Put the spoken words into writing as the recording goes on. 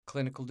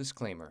Clinical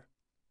disclaimer.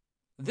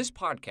 This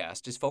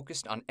podcast is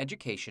focused on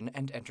education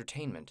and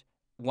entertainment.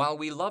 While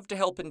we love to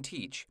help and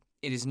teach,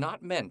 it is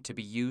not meant to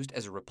be used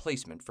as a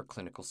replacement for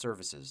clinical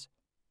services.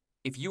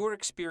 If you are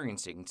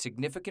experiencing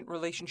significant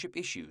relationship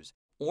issues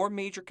or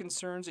major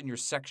concerns in your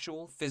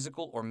sexual,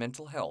 physical, or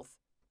mental health,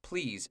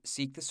 please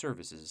seek the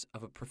services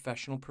of a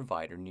professional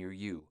provider near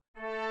you.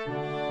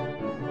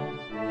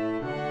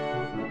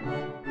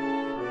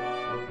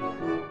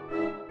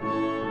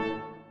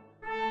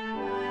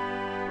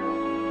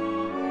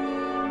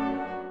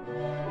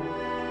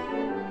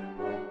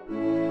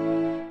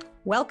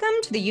 Welcome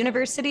to the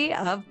University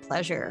of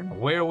Pleasure,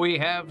 where we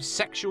have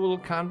sexual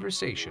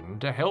conversation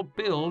to help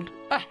build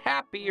a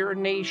happier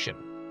nation.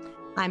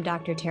 I'm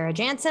Dr. Tara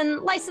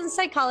Jansen, licensed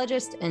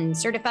psychologist and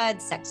certified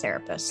sex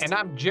therapist. And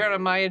I'm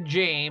Jeremiah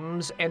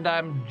James, and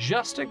I'm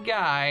just a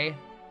guy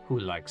who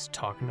likes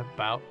talking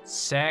about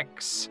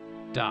sex.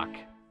 Doc,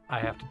 I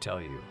have to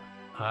tell you,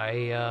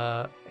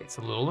 it's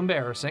a little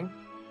embarrassing,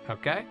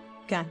 okay?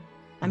 Okay,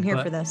 I'm here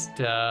for this.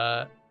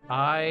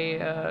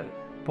 I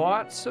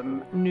bought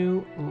some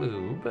new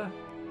lube,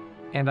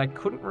 and I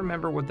couldn't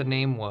remember what the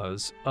name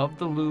was of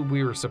the lube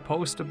we were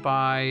supposed to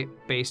buy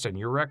based on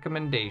your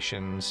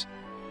recommendations,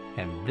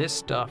 and this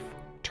stuff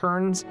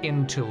turns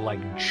into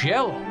like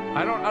Jell-O.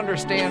 I don't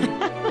understand.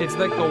 It's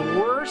like the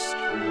worst.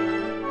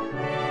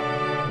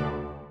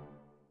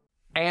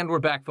 And we're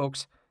back,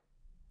 folks.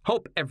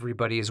 Hope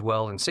everybody is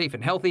well and safe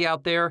and healthy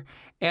out there.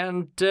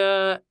 And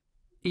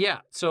yeah,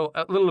 so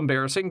a little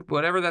embarrassing.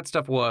 Whatever that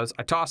stuff was,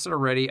 I tossed it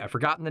already. I've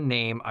forgotten the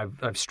name.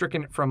 I've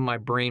stricken it from my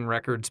brain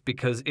records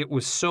because it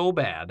was so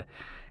bad.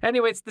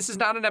 Anyways, this is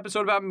not an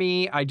episode about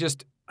me. I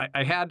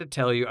had to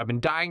tell you. I've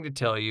been dying to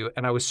tell you,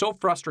 and I was so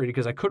frustrated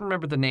because I couldn't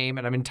remember the name,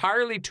 and I'm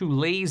entirely too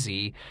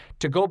lazy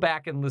to go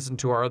back and listen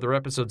to our other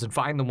episodes and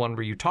find the one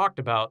where you talked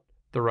about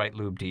the right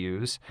lube to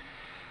use.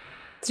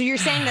 So you're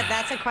saying that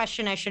that's a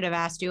question I should have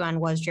asked you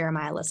on Was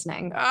Jeremiah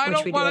listening?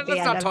 Let's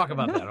not talk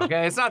about that,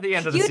 okay? It's not the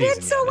end of the season. You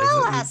did so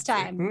well last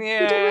time.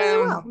 Yeah, you did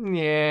really well.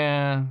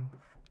 Yeah.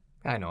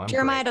 I know.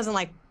 Jeremiah doesn't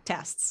like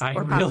tests. I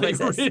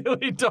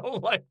really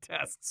don't like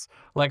tests,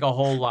 like a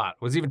whole lot.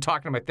 I was even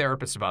talking to my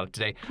therapist about it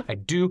today. I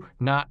do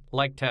not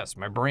like tests.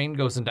 My brain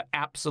goes into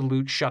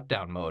absolute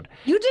shutdown mode.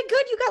 You did good.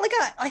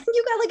 I think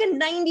you got like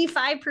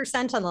a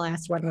 95% on the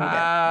last one.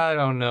 I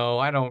don't know.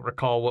 I don't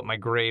recall what my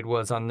grade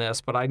was on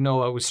this, but I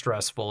know it was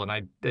stressful,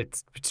 and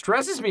it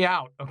stresses me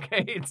out.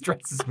 Okay, it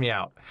stresses me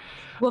out.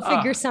 We'll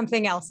figure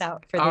something else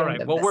out for the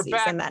end of the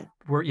season then.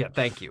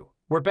 Thank you.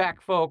 We're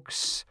back,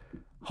 folks.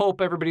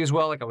 Hope everybody is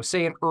well, like I was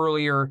saying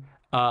earlier.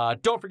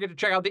 Don't forget to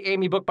check out the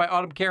Amy book by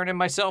Autumn Karen and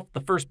myself,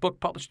 the first book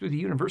published through the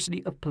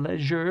University of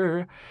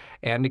Pleasure.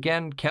 And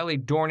again, Kelly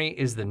Dorney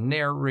is the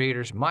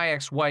narrator, my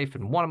ex-wife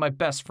and one of my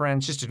best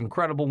friends, just an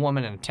incredible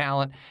woman and a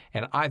talent.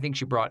 And I think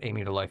she brought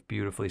Amy to life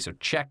beautifully. So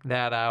check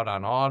that out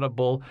on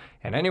Audible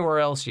and anywhere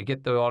else you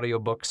get the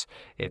audiobooks.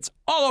 It's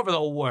all over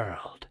the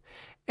world.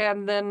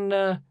 And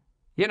then,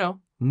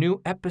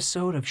 new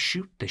episode of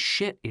Shoot the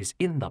Shit is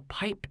in the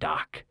pipe,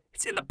 Doc.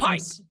 It's in the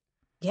pipe.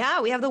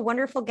 Yeah, we have the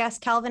wonderful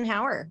guest, Calvin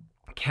Hauer.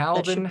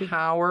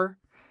 Hauer.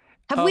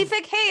 Have we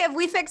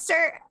fixed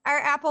our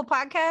Apple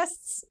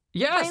Podcasts?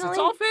 Yes, finally? It's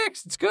all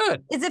fixed. It's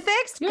good. Is it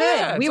fixed?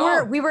 Yeah,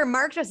 good. We were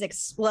marked as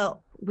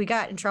we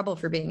got in trouble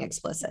for being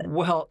explicit.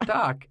 Well,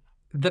 Doc,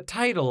 the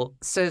title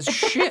says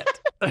shit.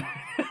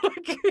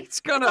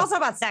 It's also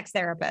about sex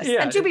therapists.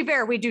 Yeah. And to be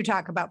fair, we do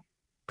talk about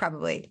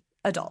probably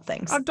adult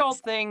things.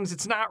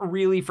 It's not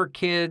really for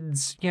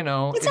kids,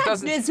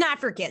 It's not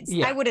for kids.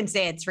 Yeah. I wouldn't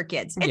say it's for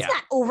kids. It's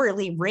not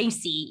overly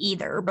racy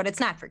either, but it's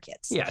not for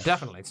kids. Yeah,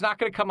 definitely. It's not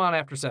going to come on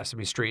after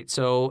Sesame Street.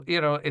 So,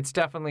 it's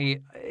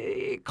definitely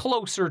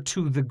closer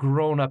to the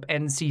grown-up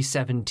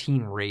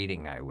NC-17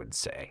 rating, I would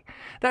say.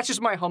 That's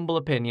just my humble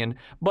opinion,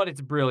 but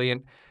it's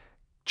brilliant.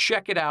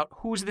 Check it out.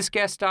 Who's this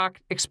guest, Doc?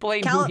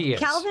 Explain who he is.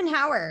 Calvin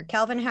Hauer.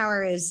 Calvin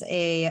Hauer is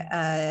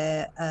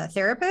a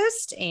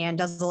therapist and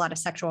does a lot of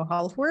sexual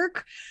health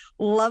work.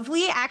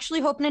 Lovely.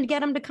 Actually hoping to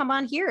get him to come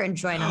on here and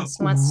join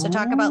us. Wants to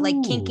talk about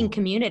like kink and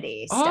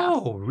community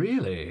stuff. Oh,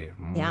 really?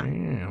 Yeah.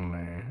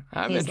 Really?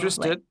 I'm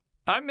interested. Lovely.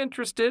 I'm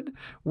interested.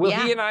 Will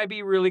he and I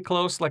be really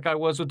close like I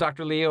was with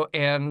Dr. Leo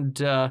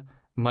and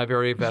my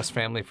very best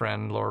family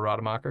friend, Laura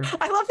Rademacher?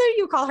 I love that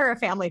you call her a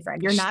family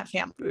friend. You're not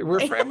family. We're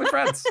family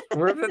friends.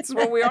 That's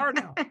what we are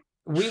now.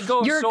 We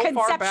go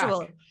far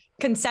back.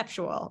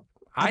 Conceptual.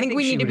 I think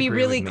we need to be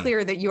really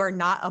clear that you are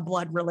not a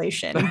blood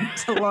relation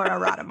to Laura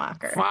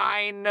Rademacher.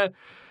 Fine.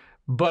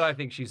 But I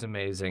think she's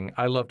amazing.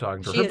 I love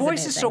talking to her. Her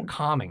voice is so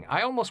calming.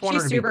 I almost want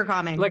her to be super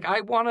calming. I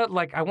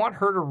want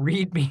her to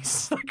read me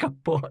like a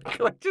book.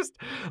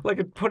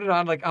 Put it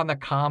on on the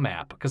Calm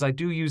app, because I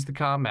do use the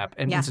Calm app.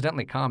 And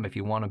incidentally, Calm, if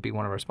you want to be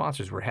one of our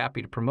sponsors, we're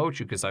happy to promote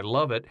you because I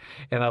love it.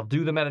 And I'll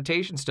do the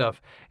meditation stuff.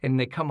 And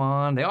they come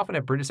on. They often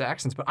have British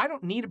accents, but I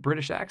don't need a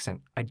British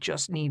accent. I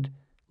just need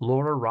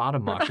Laura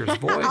Rademacher's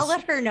voice. I'll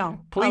let her know.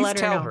 Please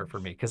tell her for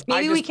me, because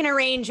maybe we can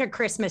arrange a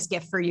Christmas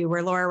gift for you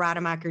where Laura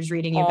Rademacher's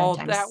reading you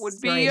bedtime that would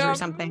be stories or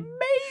something.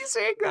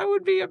 Amazing. That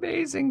would be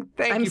amazing.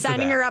 Thank I'm you for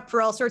signing that. her up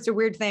for all sorts of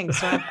weird things,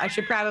 so I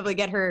should probably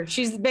get her.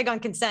 She's big on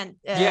consent,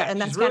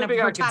 and that's really kind of big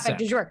her on topic consent.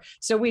 du jour.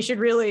 So we should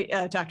really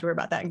talk to her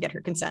about that and get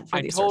her consent for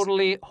I these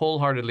totally,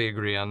 wholeheartedly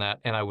agree on that,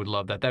 and I would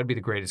love that. That'd be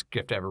the greatest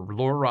gift ever.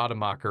 Laura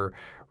Rademacher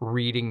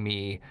reading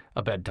me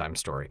a bedtime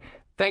story.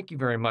 Thank you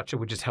very much. It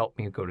would just help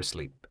me go to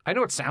sleep. I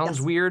know it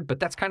sounds weird, but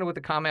that's kind of what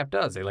the comm app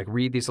does. They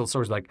read these little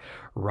stories like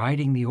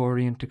riding the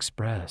Orient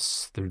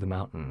Express through the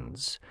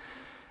mountains.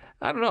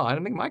 I don't know. I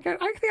think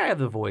I have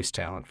the voice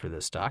talent for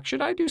this, Doc.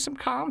 Should I do some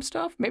comm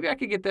stuff? Maybe I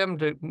could get them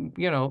to,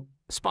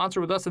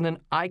 sponsor with us, and then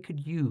I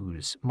could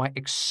use my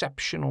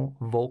exceptional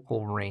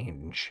vocal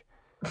range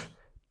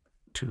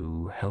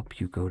to help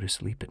you go to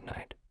sleep at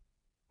night.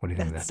 What do you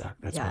think of that, Doc?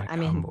 That's my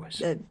comm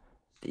voice.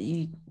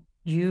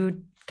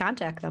 You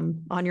contact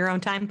them on your own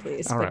time,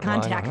 please. All right,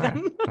 contact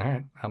them. All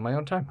right, on my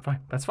own time.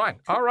 Fine. That's fine.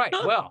 All right.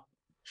 Well,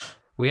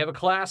 we have a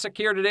classic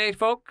here today,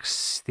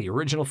 folks. The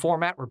original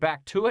format. We're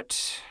back to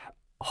it.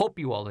 Hope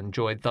you all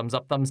enjoyed Thumbs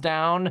Up, Thumbs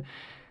Down.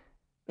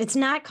 It's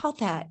not called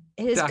that.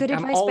 It is Doc, good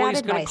advice, bad I'm always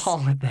advice. going to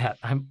call it that.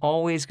 I'm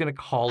always going to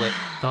call it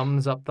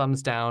Thumbs Up,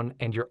 Thumbs Down,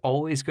 and you're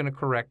always going to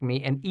correct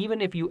me. And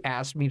even if you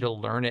asked me to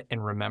learn it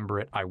and remember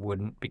it, I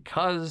wouldn't,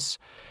 because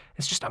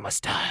it's just not my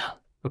style.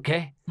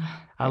 Okay?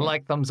 I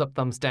like Thumbs Up,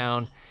 Thumbs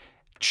Down.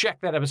 Check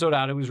that episode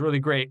out. It was really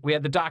great. We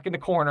had the Doc in the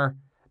corner.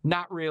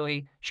 Not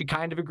really. She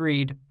kind of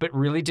agreed, but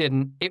really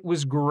didn't. It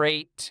was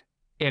great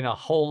and a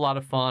whole lot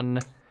of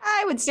fun.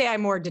 I would say I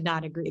more did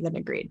not agree than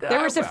agreed.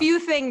 There was a few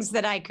things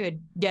that I could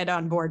get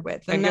on board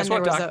with. And then guess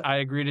what, Doc? I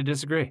agree to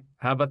disagree.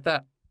 How about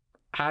that?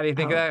 How do you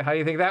think that? How do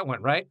you think that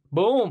went? Right?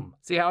 Boom.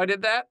 See how I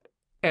did that?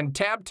 And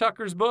Tab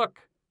Tucker's book,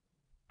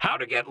 How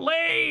to Get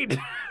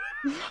Laid.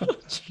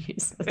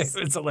 Jesus.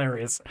 It's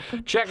hilarious.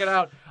 Check it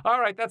out.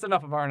 All right, that's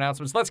enough of our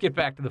announcements. Let's get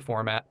back to the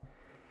format.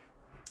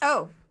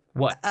 Oh.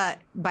 What?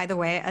 By the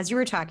way, as you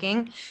were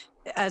talking,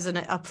 as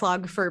a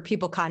plug for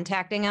people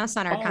contacting us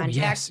on our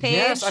contact page.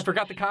 Yes, I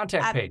forgot the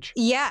contact page.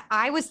 Yeah,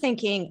 I was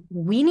thinking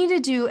we need to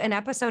do an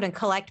episode and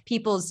collect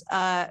people's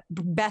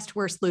best,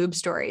 worst lube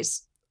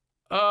stories.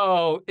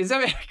 Oh, is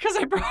that because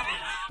I brought it up?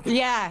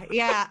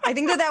 Yeah. I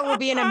think that will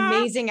be an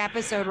amazing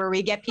episode where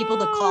we get people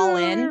to call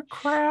in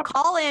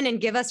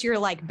and give us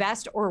your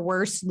best or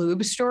worst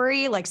lube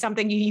story, like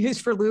something you use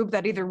for lube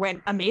that either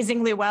went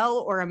amazingly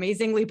well or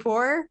amazingly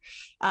poor.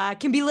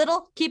 Can be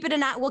little.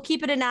 We'll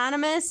keep it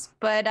anonymous,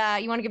 but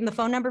you want to give them the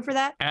phone number for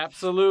that?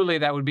 Absolutely.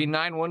 That would be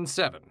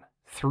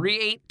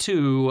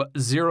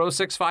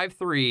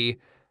 917-382-0653.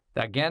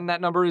 Again,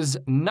 that number is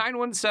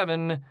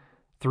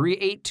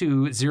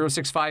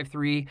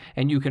 917-382-0653,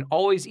 and you can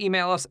always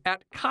email us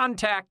at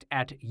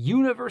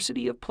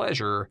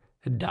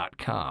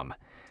contact@universityofpleasure.com.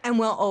 And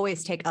we'll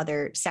always take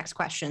other sex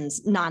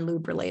questions,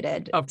 non-lube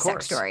related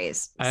sex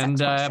stories.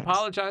 And I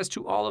apologize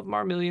to all of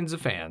our millions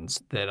of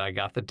fans that I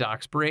got the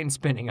Doc's brain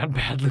spinning on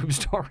bad lube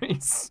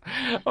stories.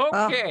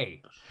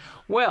 Okay.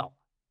 Well,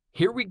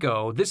 here we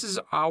go. This is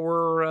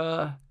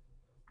our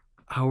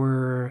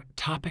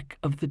topic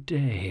of the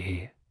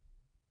day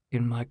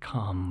in my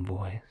calm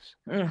voice.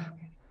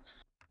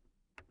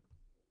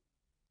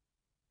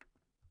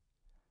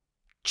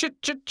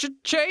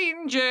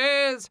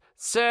 Changes,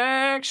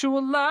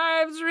 sexual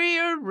lives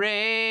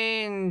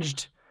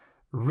rearranged,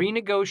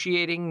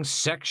 renegotiating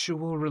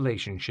sexual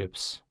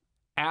relationships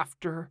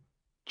after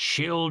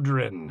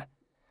children.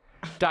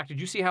 Doc,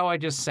 did you see how I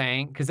just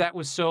sang? Because that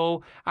was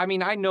so, I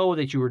know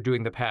that you were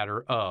doing the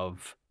patter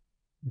of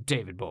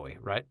David Bowie,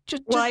 right?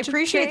 I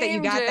appreciate that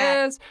you got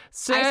that.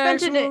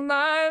 Sexual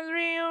lives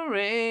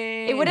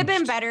rearranged. It would have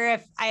been better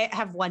if I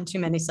have one too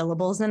many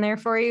syllables in there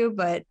for you,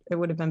 but it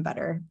would have been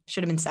better.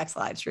 Should have been sex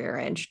lives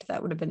rearranged.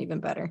 That would have been even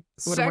better.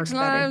 Sex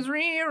lives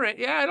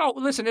rearranged. Yeah,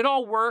 it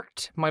all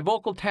worked. My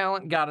vocal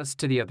talent got us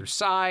to the other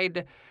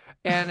side,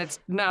 and it's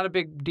not a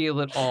big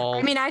deal at all.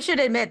 I should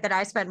admit that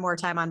I spent more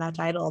time on that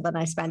title than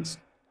I spent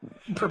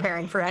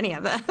preparing for any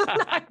of it.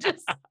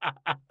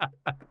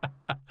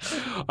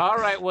 All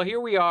right, well, here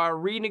we are,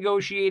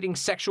 renegotiating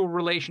sexual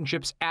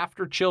relationships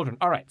after children.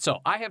 All right, so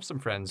I have some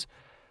friends,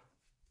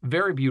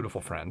 very beautiful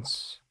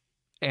friends,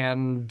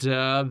 and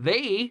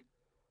they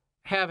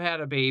have had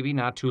a baby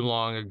not too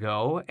long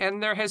ago,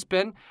 and there has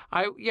been,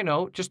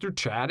 just through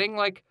chatting,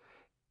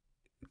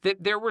 that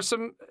there were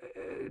some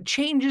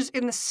changes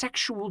in the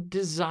sexual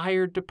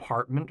desire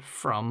department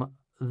from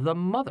the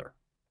mother.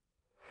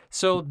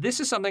 So this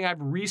is something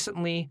I've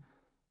recently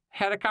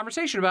had a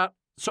conversation about.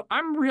 So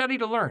I'm ready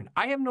to learn.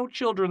 I have no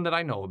children that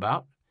I know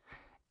about.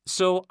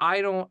 So I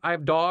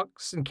have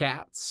dogs and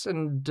cats,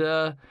 and,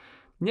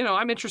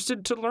 I'm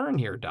interested to learn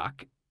here,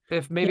 Doc.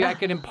 If maybe I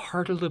can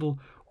impart a little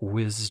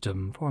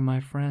wisdom for my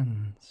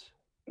friends.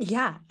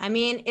 Yeah. I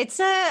mean, it's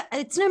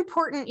an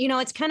important,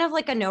 it's kind of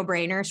like a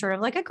no-brainer, sort of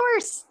like, of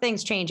course,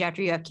 things change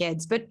after you have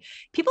kids, but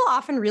people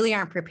often really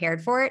aren't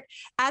prepared for it.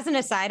 As an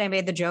aside, I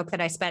made the joke that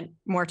I spent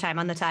more time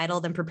on the title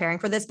than preparing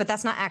for this, but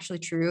that's not actually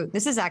true.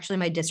 This is actually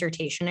my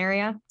dissertation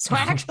area. So I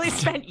actually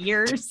spent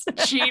years.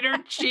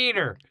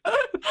 Cheater.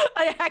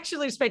 I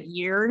actually spent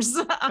years.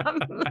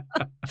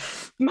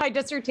 My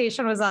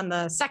dissertation was on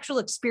the sexual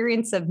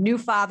experience of new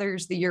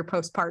fathers the year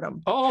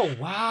postpartum. Oh,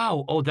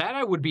 wow. Oh, that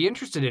I would be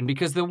interested in,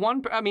 because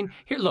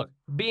here, look,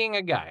 being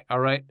a guy, all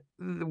right,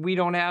 we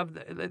don't have,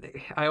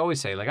 I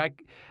always say,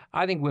 like,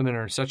 I think women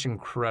are such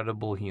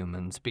incredible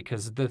humans,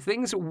 because the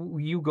things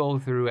you go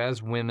through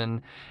as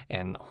women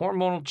and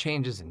hormonal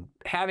changes and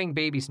having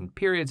babies and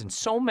periods and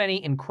so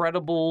many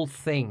incredible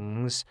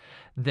things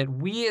that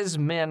we as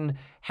men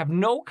have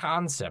no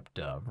concept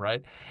of,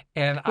 right?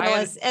 And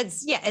as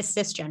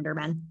cisgender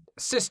men.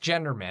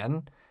 Cisgender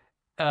men.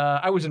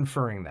 I was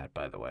inferring that,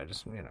 by the way,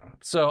 just,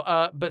 So,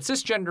 but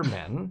cisgender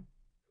men,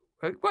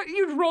 what,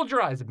 you rolled your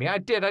eyes at me. I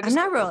did. I'm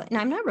not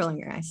rolling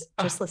your eyes.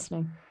 Just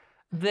listening.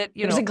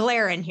 There's a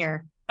glare in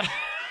here.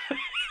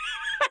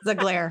 It's a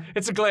glare.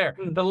 It's a glare.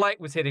 The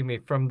light was hitting me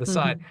from the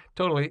side.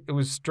 Totally. It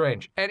was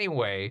strange.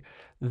 Anyway,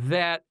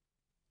 that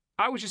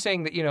I was just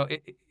saying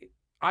that,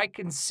 I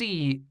can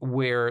see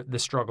where the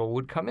struggle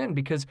would come in,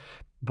 because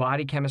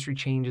body chemistry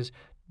changes.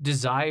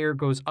 Desire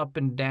goes up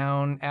and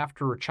down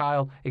after a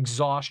child,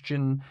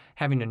 exhaustion,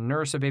 having to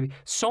nurse a baby.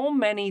 So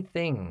many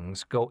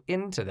things go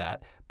into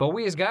that. But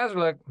we as guys are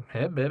like,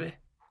 hey, baby,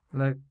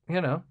 like,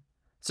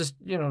 it's just,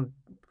 are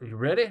you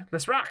ready?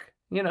 Let's rock,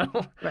 Right.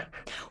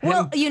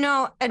 Well,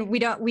 and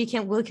we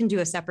can do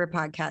a separate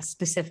podcast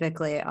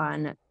specifically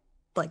on,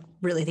 like,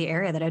 really the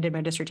area that I did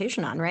my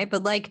dissertation on, right?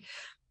 But like,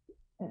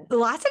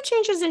 lots of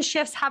changes and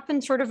shifts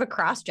happen sort of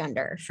across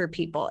gender for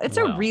people. It's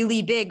a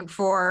really big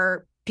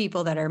for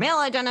people that are male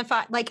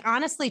identified, like,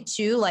 honestly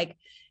too, like,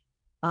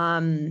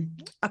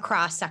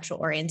 across sexual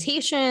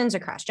orientations,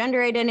 across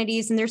gender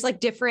identities. And there's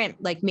like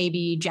different, like,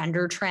 maybe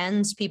gender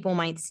trends people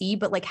might see,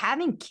 but like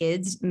having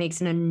kids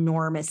makes an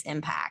enormous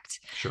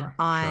impact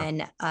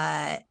on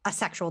a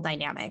sexual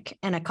dynamic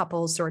and a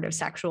couple's sort of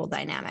sexual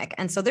dynamic.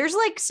 And so there's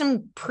like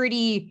some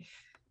pretty,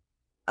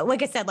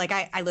 like I said, like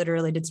I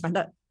literally did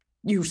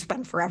you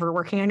spent forever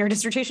working on your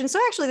dissertation. So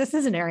actually, this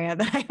is an area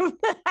that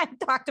I've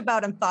talked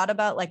about and thought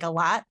about like a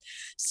lot.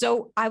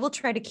 So I will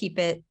try to keep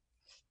it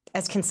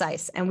as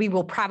concise, and we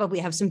will probably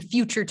have some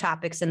future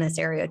topics in this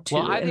area too.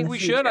 Well, I think we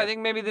should. I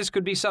think maybe this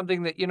could be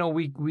something that,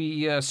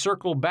 we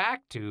circle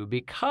back to,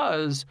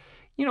 because,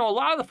 a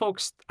lot of the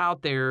folks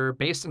out there,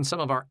 based on some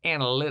of our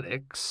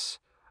analytics,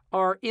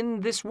 are in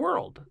this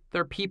world.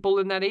 They're people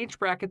in that age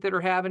bracket that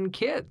are having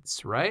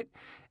kids, right?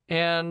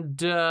 And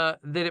that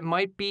it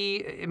might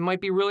be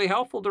really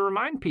helpful to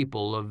remind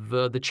people of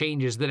the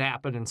changes that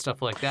happen and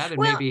stuff like that,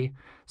 and maybe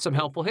some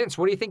helpful hints.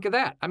 What do you think of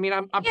that? I mean,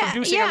 I'm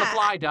producing on the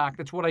fly, Doc.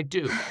 That's what I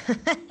do.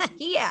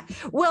 Yeah.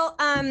 Well,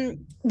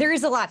 there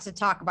is a lot to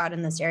talk about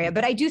in this area,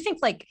 but I do think,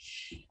 like,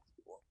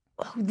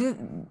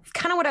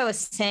 kind of what I was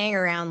saying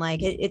around,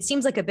 like, it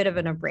seems like a bit of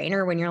a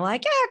no-brainer when you're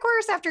like, yeah, of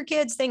course, after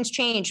kids, things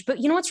change. But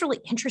what's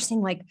really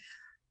interesting? Like,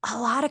 a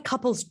lot of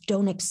couples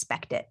don't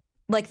expect it.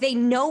 Like, they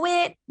know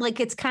it, like,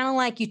 it's kind of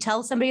like you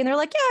tell somebody and they're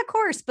like, yeah, of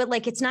course. But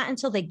like, it's not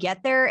until they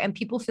get there, and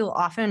people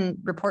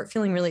report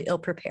feeling really ill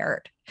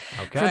prepared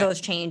for those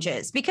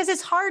changes, because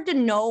it's hard to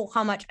know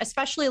how much,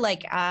 especially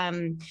like,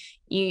 like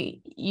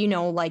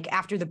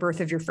after the birth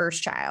of your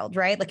first child,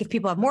 right? Like, if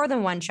people have more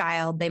than one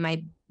child, they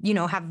might,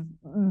 have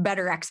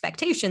better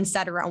expectations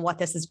set around what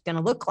this is going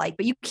to look like,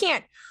 but you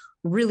can't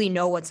really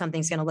know what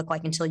something's going to look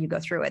like until you go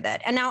through with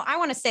it. And now I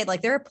want to say,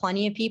 like, there are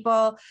plenty of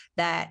people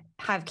that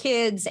have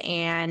kids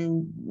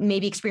and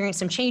maybe experience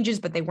some changes,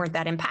 but they weren't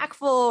that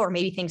impactful, or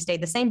maybe things stayed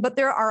the same. But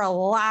there are a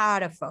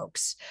lot of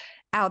folks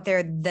out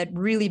there that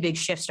really big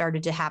shifts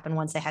started to happen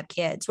once they had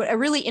kids. What a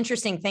really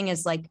interesting thing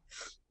is, like,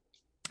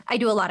 I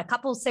do a lot of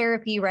couples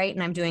therapy, right?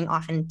 And I'm doing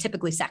often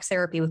typically sex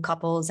therapy with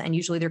couples, and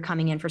usually they're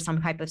coming in for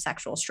some type of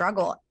sexual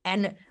struggle.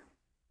 And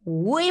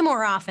way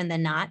more often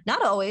than not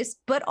always,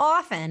 but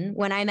often,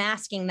 when I'm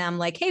asking them,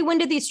 like, hey, when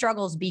did these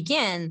struggles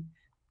begin?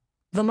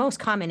 The most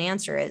common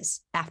answer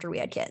is after we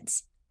had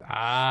kids.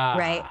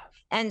 Right.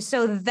 And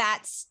so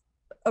that's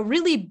a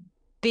really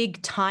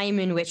big time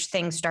in which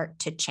things start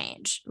to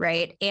change.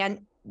 Right.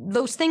 And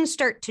those things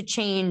start to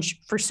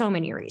change for so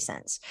many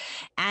reasons.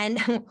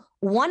 And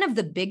one of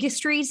the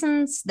biggest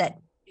reasons that,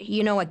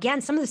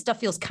 again, some of the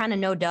stuff feels kind of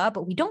no duh,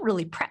 but we don't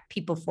really prep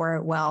people for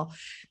it well.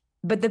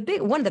 But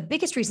one of the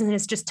biggest reasons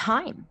is just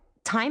time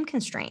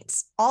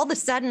constraints. All of a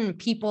sudden,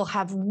 people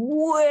have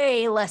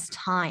way less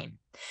time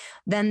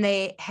than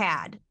they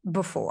had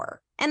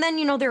before. And then,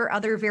 there are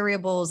other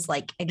variables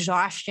like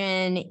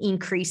exhaustion,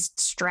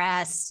 increased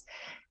stress,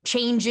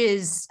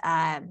 changes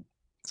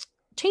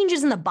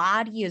in the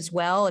body as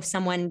well. If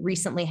someone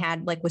recently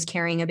was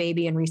carrying a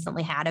baby and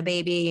recently had a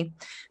baby,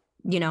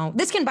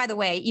 this can, by the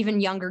way, even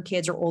younger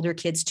kids or older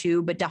kids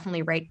too, but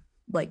definitely, right,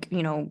 like,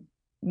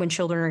 when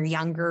children are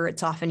younger,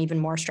 it's often even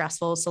more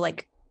stressful. So,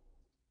 like,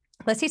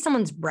 let's say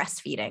someone's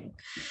breastfeeding.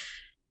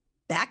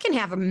 that can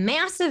have a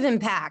massive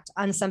impact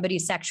on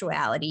somebody's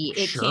sexuality.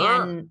 It Sure.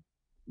 can,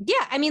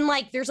 yeah, I mean,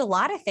 like there's a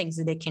lot of things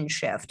that it can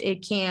shift.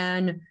 It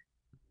can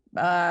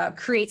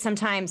create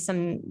sometimes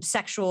some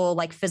sexual,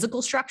 like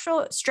physical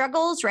structural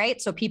struggles, right?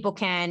 So people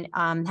can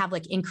have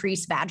like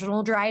increased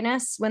vaginal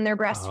dryness when they're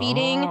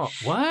breastfeeding. Oh,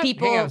 what?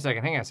 People- Hang on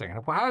a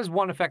second. How does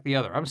one affect the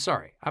other? I'm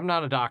sorry. I'm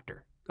not a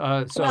doctor.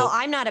 So, Well,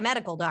 I'm not a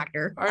medical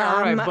doctor. all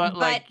right, but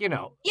like, you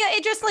know. Yeah,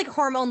 it just like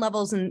hormone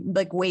levels and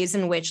like ways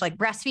in which like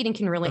breastfeeding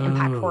can really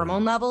impact Oh.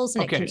 hormone levels,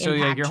 and Okay, it can so like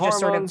impact your just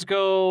sort of. hormones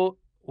go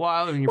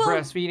wild when you're Well-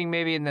 breastfeeding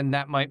maybe, and then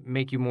that might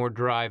make you more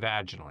dry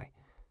vaginally.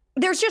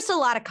 There's just a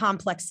lot of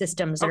complex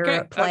systems that are Okay,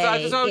 at play. I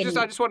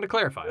just wanted to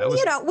clarify. That was,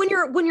 You know,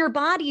 when your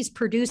body's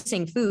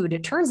producing food,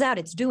 it turns out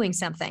it's doing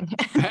something.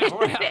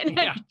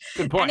 yeah,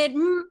 good point.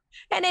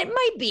 And it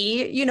might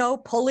be, you know,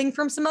 pulling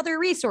from some other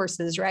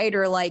resources, right?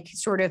 Or like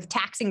sort of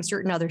taxing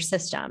certain other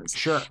systems.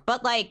 Sure.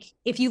 But like,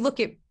 if you look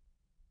at,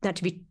 not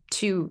to be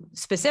too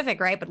specific,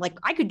 right? But like,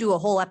 I could do a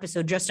whole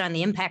episode just on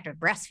the impact of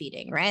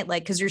breastfeeding, right?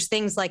 Like, because there's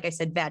things like I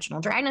said,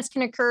 vaginal dryness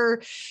can occur.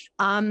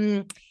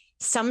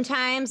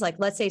 Sometimes, like,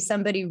 let's say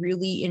somebody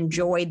really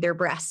enjoyed their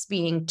breasts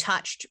being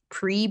touched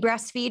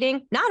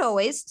pre-breastfeeding. Not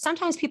always.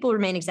 Sometimes people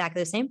remain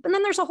exactly the same. But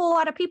then there's a whole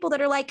lot of people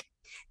that are like,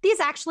 these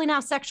actually now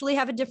sexually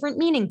have a different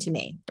meaning to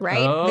me, right?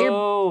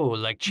 Oh,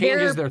 like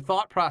changes they're- their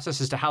thought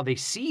process as to how they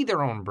see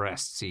their own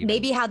breasts even.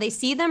 Maybe how they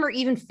see them, or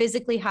even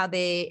physically how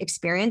they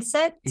experience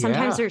it.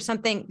 Sometimes Yeah.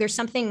 there's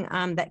something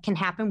that can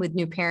happen with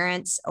new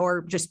parents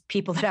or just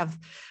people that have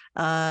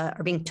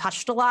are being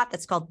touched a lot.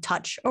 That's called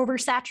touch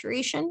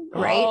oversaturation,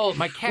 right? Oh,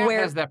 my cat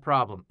Where- has that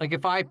problem. Like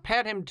if I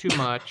pet him too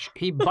much,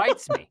 he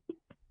bites me.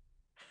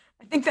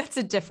 I think that's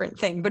a different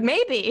thing, but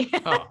maybe.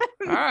 Oh, all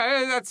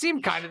right. That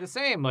seemed kind of the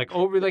same. Like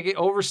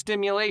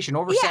overstimulation,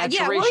 oversaturation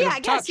yeah, well, yeah, I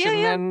of guess, touch, yeah,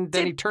 yeah. and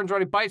then he turns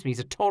around and bites me. He's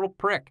a total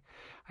prick.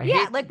 I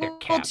Yeah, hate like that well,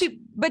 cat.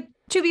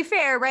 to be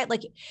fair, right?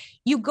 Like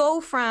you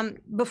go from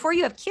before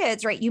you have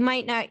kids, right? You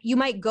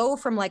might go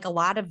from like a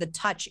lot of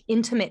the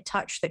intimate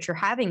touch that you're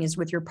having is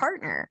with your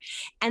partner.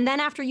 And then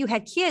after you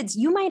had kids,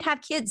 you might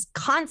have kids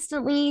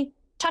constantly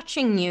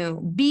touching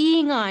you,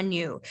 being on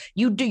you.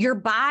 Your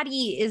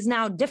body is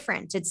now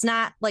different. It's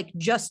not like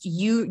just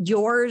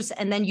yours,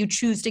 and then you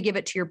choose to give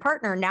it to your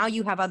partner. Now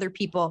you have other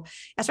people,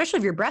 especially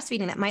if you're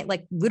breastfeeding, that might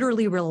like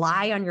literally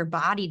rely on your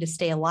body to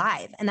stay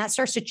alive. And that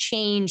starts to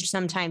change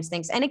sometimes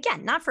things. And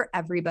again, not for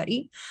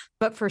everybody,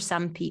 but for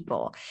some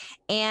people.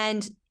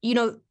 And, you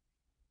know,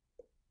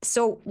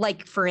 so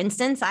like, for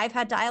instance, I've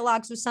had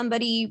dialogues with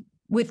somebody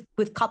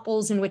with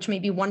couples in which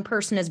maybe one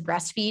person is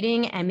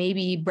breastfeeding and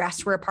maybe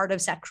breasts were a part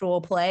of sexual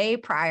play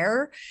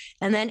prior.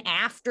 And then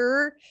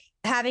after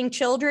having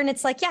children,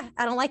 it's like, yeah,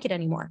 I don't like it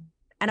anymore.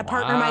 And a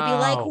partner might be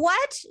like, Wow.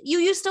 what? You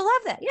used to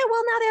love that. Yeah,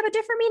 well, now they have a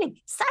different meaning.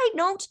 Side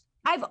note,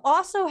 I've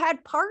also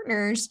had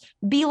partners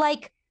be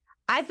like,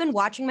 I've been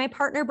watching my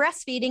partner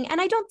breastfeeding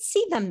and I don't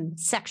see them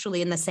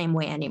sexually in the same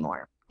way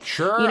anymore.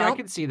 Sure, You know? I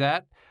can see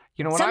that.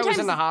 You know, when I was in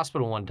Sometimes- the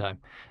hospital one time,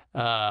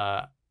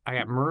 I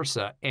got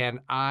MRSA, and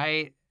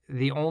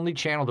the only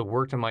channel that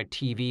worked on my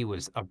TV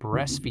was a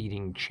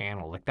breastfeeding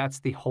channel. Like that's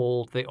the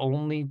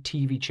only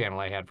TV channel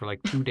I had for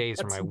like 2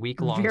 days for That's my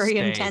week-long Very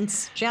stay.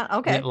 intense.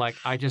 Okay. That, like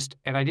I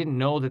didn't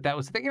know that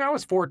was the thing. You know, I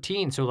was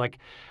 14, so like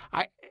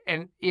I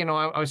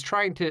was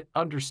trying to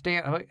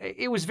understand.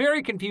 It was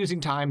very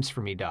confusing times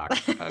for me, Doc.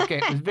 Okay,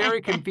 it was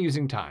very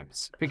confusing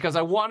times because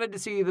I wanted to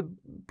see the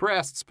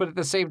breasts, but at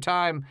the same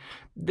time,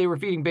 they were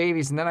feeding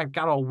babies, and then I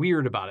got all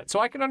weird about it. So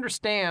I can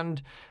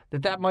understand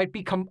that might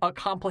become a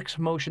complex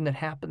emotion that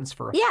happens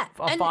for Yeah.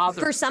 a And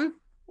father. for some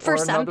or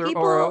some another,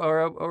 people,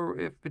 or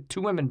if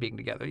two women being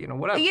together, you know,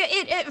 whatever.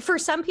 yeah, for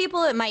some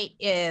people, it might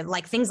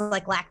like things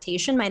like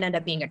lactation might end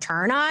up being a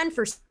turn on.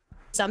 For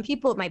some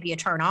people, it might be a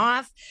turn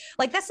off.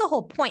 Like that's the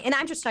whole point. And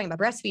I'm just talking about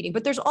breastfeeding,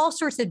 but there's all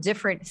sorts of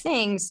different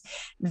things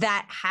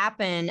that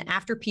happen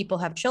after people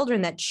have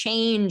children that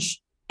change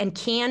and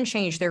can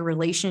change their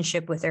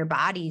relationship with their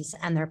bodies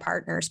and their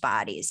partner's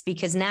bodies,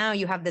 because now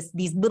you have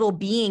these little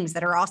beings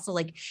that are also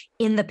like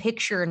in the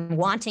picture and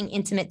wanting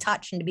intimate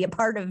touch and to be a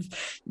part of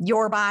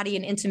your body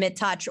and intimate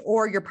touch,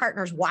 or your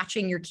partner's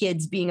watching your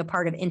kids being a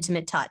part of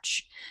intimate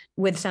touch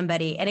with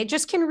somebody. And it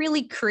just can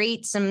really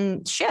create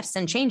some shifts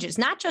and changes,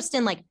 not just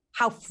in like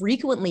how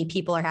frequently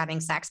people are having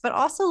sex, but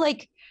also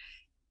like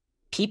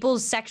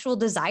people's sexual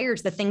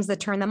desires, the things that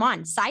turn them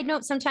on. Side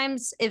note,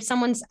 sometimes if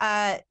someone's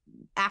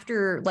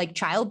after like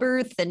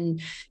childbirth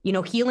and, you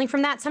know, healing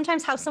from that,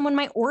 sometimes how someone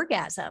might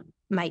orgasm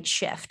might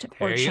shift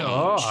or There you change.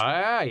 go.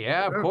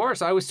 Yeah, of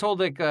course. I was told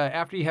like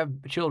after you have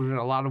children,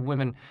 a lot of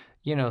women,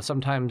 you know,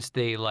 sometimes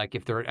they like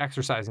if they're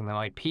exercising, they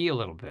might pee a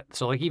little bit.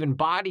 So like even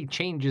body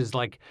changes,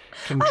 like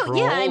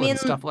control I mean, and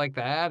stuff like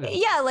that. And-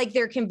 Yeah, like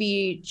there can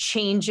be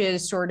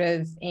changes sort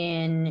of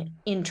in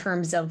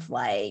terms of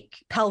like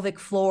pelvic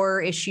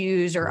floor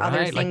issues or other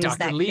Right, things like Dr.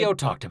 that Leo could-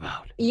 talked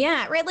about.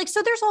 Yeah, right. Like,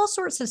 so there's all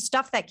sorts of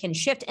stuff that can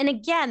shift. And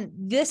again,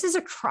 this is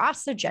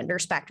across the gender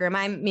spectrum.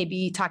 I'm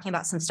maybe talking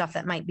about some stuff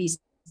that might be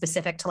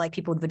specific to like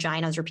people with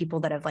vaginas or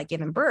people that have like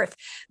given birth.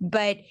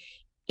 But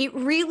it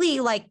really,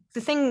 like,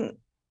 the thing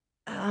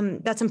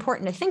that's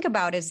important to think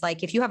about is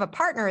like, if you have a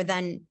partner,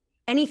 then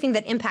anything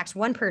that impacts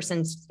one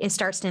person, it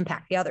starts to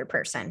impact the other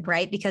person,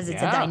 right? Because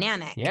it's a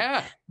dynamic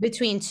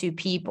between two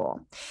people.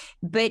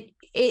 But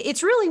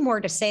it's really more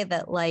to say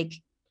that like,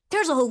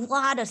 there's a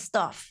lot of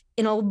stuff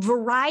in a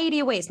variety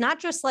of ways, not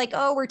just like,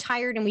 oh, we're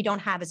tired and we don't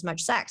have as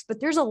much sex, but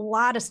there's a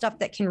lot of stuff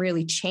that can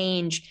really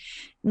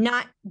change,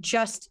 not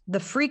just the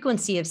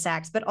frequency of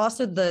sex, but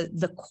also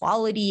the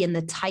quality and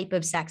the type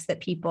of sex that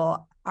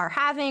people are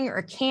having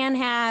or can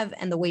have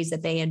and the ways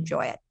that they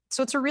enjoy it.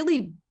 So it's a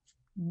really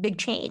big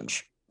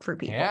change for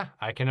people. Yeah,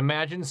 I can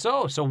imagine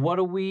so. So what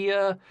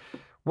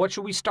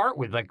should we start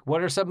with? Like,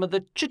 what are some of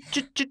the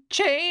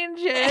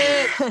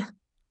changes?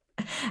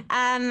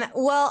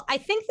 Well, I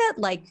think that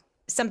like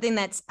something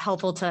that's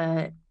helpful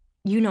to,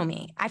 you know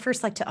me, I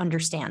first like to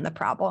understand the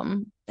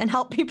problem and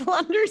help people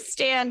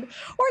understand,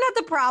 or not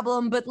the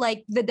problem, but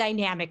like the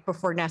dynamic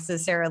before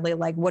necessarily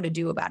like what to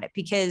do about it,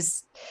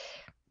 because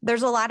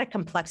there's a lot of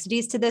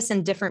complexities to this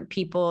and different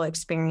people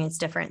experience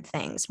different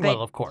things. But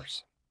well, of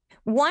course.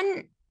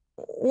 One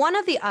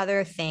of the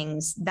other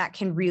things that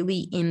can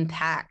really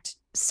impact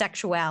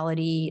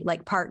sexuality,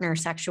 like partner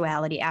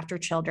sexuality after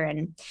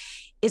children,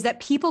 is that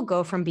people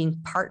go from being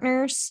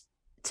partners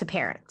to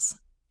parents.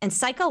 And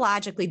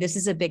psychologically, this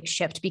is a big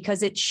shift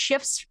because it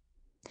shifts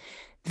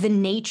the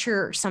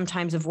nature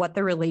sometimes of what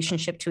the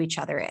relationship to each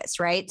other is,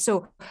 right?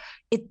 So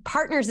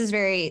partners is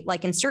very,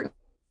 like in certain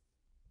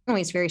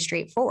ways, very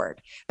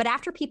straightforward. But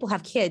after people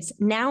have kids,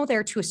 now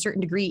they're to a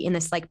certain degree in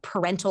this like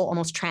parental,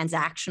 almost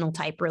transactional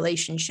type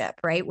relationship,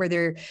 right? Where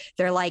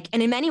they're like,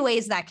 and in many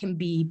ways that can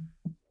be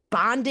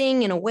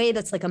bonding in a way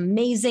that's like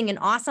amazing and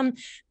awesome,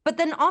 but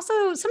then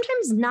also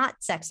sometimes not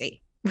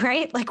sexy,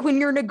 right? Like when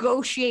you're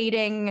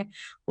negotiating,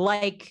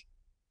 like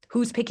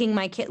who's picking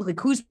my kid, like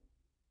who's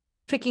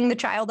picking the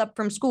child up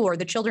from school or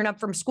the children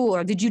up from school,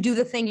 or did you do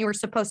the thing you were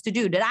supposed to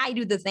do? Did I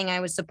do the thing I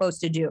was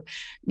supposed to do?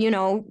 You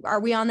know, are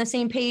we on the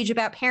same page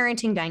about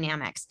parenting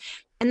dynamics?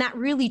 And that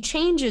really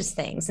changes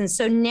things. And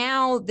so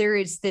now there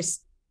is this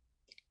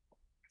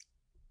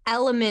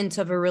element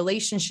of a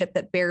relationship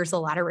that bears a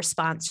lot of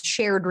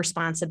shared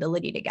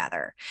responsibility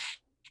together.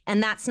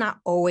 And that's not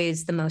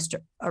always the most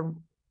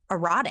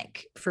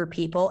erotic for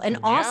people. And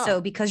also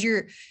because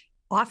you're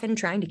often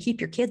trying to keep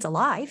your kids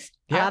alive.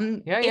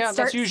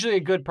 That's usually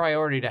a good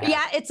priority to have.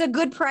 Yeah, it's a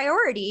good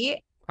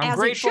priority. I'm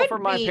grateful for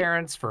my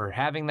parents for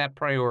having that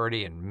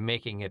priority and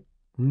making it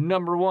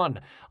number one,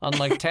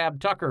 unlike Tab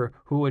Tucker,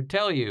 who would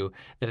tell you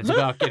that it's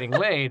about getting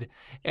laid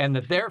and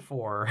that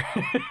therefore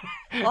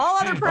all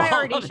other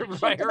priorities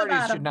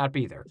should not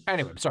be there.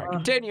 Anyway, I'm sorry,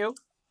 continue.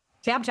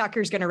 Tab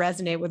Tucker's going to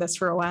resonate with us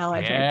for a while,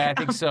 I think. Yeah, I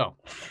think so.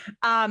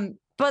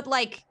 But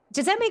like,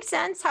 does that make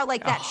sense? How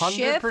like that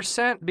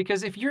 100%,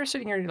 because if you're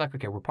sitting here and you're like,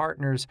 okay, we're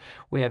partners,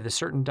 we have this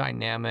certain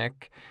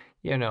dynamic,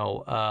 you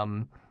know,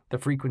 the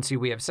frequency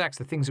we have sex,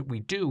 the things that we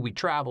do, we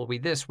travel, we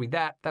this, we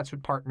that, that's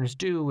what partners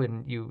do,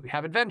 and you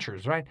have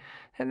adventures, right?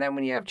 And then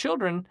when you have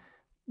children,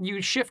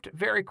 you shift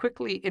very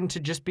quickly into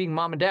just being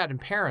mom and dad and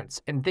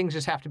parents, and things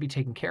just have to be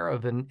taken care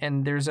of. And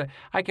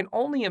I can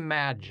only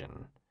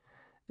imagine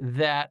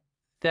that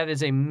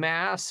is a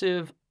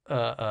massive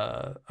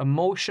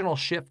emotional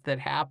shift that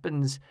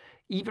happens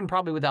even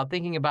probably without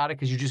thinking about it,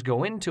 because you just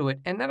go into it.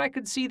 And then I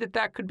could see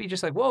that could be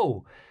just like,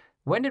 whoa,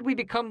 when did we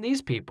become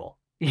these people?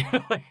 You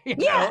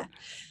know?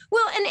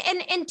 Well,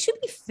 and to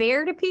be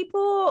fair to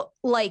people,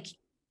 like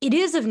it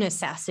is of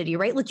necessity,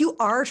 right? Like you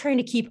are trying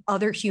to keep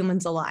other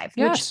humans alive,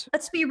 which,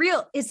 let's be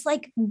real, it's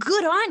like,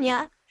 good on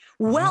ya.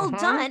 Well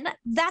done.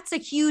 That's a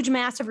huge,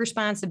 massive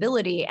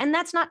responsibility. And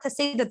that's not to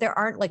say that there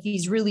aren't like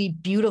these really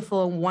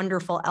beautiful and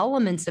wonderful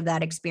elements of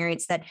that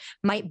experience that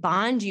might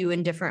bond you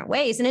in different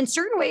ways. And in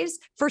certain ways,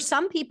 for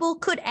some people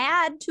could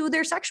add to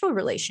their sexual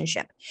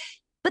relationship.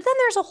 But then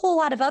there's a whole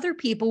lot of other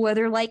people where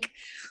they're like,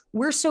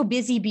 we're so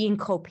busy being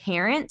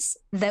co-parents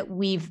that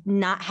we've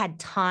not had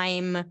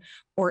time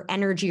or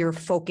energy or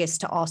focus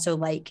to also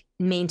like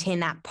maintain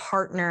that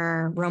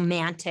partner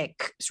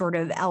romantic sort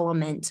of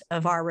element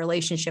of our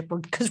relationship,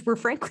 because we're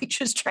frankly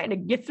just trying to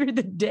get through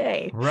the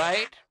day.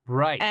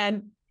 Right.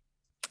 And,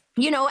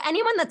 you know,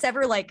 anyone that's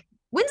ever like,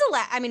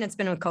 I mean, it's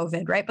been with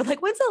COVID, right? But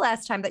like, when's the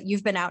last time that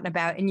you've been out and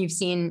about and you've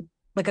seen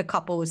like a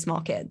couple with small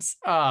kids?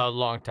 A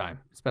long time.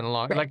 It's been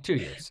like 2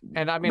 years.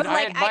 And I mean,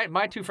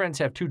 my two friends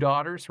have 2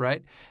 daughters,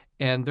 right?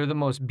 And they're the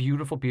most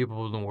beautiful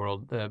people in the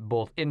world,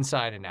 both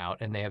inside and out.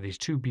 And they have these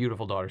 2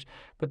 beautiful daughters.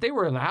 But they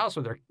were in the house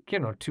with their,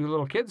 2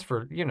 little kids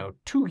for,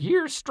 2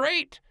 years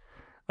straight.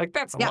 Like,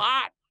 that's a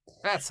lot.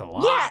 That's a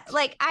lot. Yeah.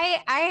 Like,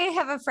 I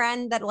have a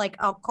friend that, like,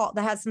 I'll call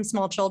that has some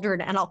small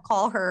children, and I'll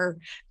call her,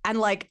 and,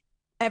 like,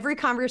 every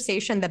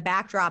conversation, the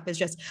backdrop is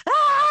just,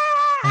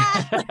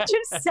 like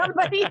just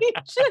somebody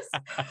just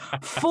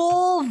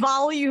full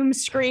volume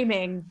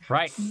screaming.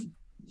 Right.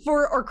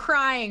 Or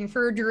crying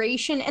for a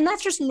duration. And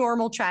that's just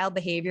normal child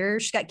behavior.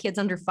 She's got kids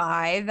under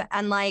 5.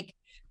 And like,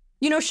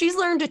 she's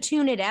learned to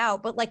tune it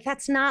out, but like,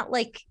 that's not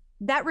like,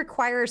 that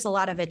requires a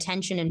lot of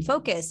attention and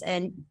focus.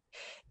 And,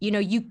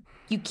 you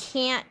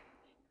can't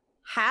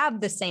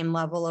have the same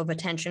level of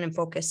attention and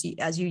focus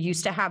as you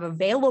used to have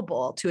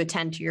available to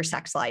attend to your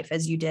sex life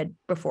as you did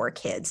before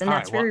kids. And All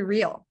that's right, well, very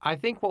real. I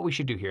think what we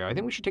should do here, I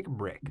think we should take a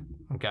break,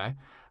 okay?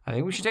 I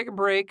think we should take a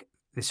break.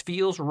 This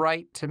feels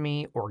right to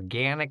me,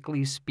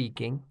 organically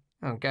speaking,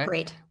 okay?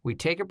 Great. We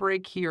take a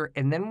break here,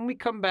 and then when we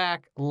come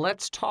back,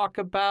 let's talk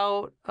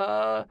about,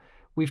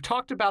 we've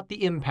talked about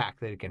the impact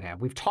that it can have.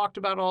 We've talked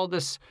about all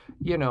this,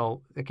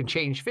 it can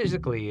change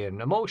physically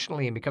and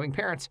emotionally and becoming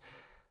parents.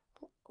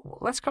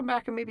 Let's come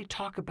back and maybe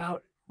talk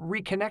about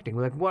reconnecting.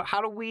 Like,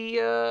 how do we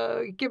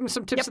give them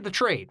some tips of the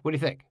trade? What do you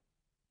think?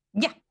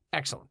 Yeah.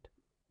 Excellent.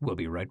 We'll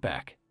be right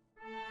back.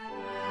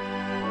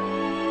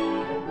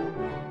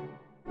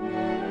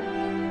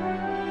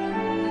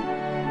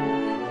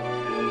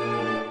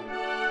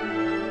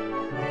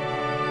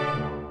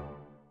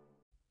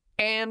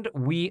 And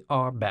we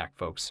are back,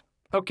 folks.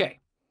 Okay.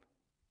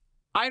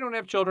 I don't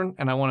have children,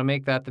 and I want to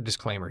make that the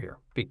disclaimer here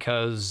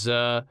because,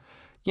 I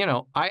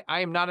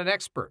am not an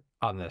expert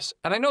on this.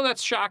 And I know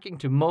that's shocking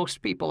to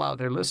most people out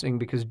there listening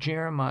because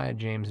Jeremiah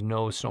James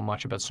knows so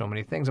much about so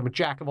many things. I'm a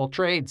jack of all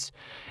trades,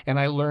 and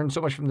I learned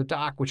so much from the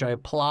doc, which I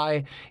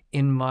apply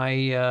in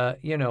my,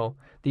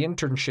 the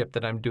internship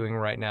that I'm doing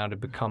right now to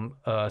become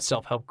a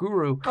self-help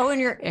guru. Oh, in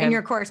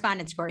your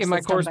correspondence course. In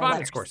my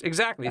correspondence course,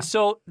 exactly. Yeah.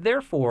 So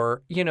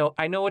therefore,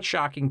 I know it's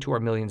shocking to our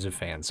millions of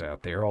fans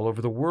out there all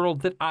over the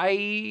world that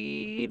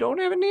I don't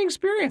have any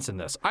experience in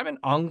this. I'm an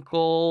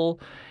uncle,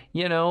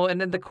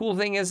 and then the cool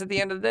thing is at the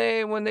end of the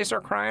day, when they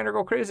start crying or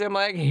go crazy, I'm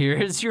like,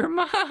 here's your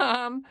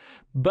mom.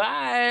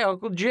 Bye,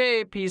 Uncle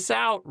Jay. Peace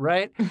out,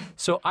 right?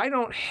 So I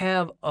don't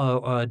have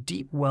a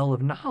deep well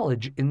of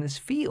knowledge in this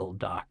field,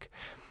 Doc.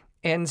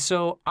 And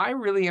so I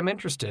really am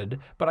interested,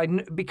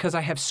 but because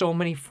I have so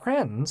many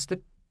friends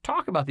that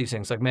talk about these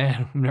things, like,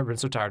 man, we've never been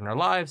so tired in our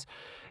lives.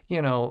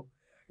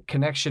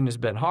 Connection has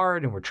been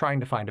hard, and we're trying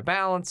to find a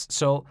balance.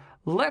 So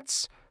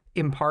let's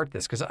impart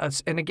this,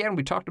 because, and again,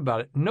 we talked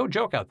about it, no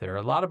joke out there.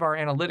 A lot of our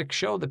analytics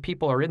show that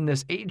people are in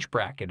this age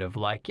bracket of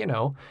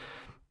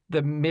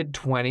the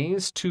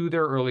mid-20s to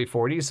their early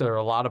 40s. There are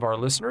a lot of our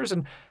listeners,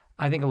 and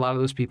I think a lot of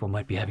those people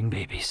might be having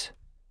babies.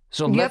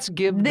 So let's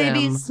give them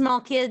babies,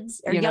 small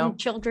kids, or young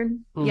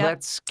children. Yep.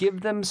 Let's give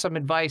them some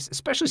advice,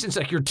 especially since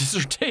your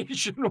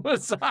dissertation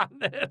was on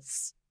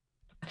this.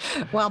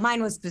 Well,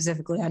 mine was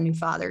specifically on new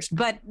fathers,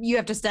 but you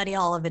have to study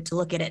all of it to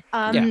look at it.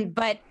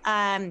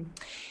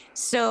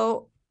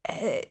 So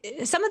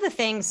some of the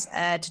things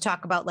to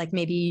talk about, like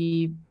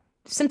maybe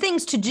some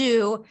things to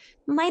do,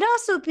 might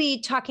also be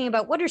talking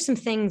about what are some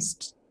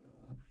things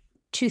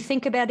to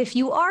think about if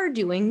you are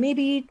doing,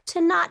 maybe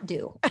to not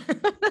do.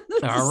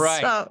 All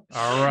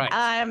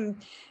right.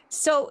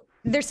 So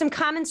there's some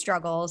common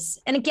struggles.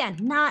 And again,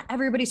 not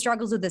everybody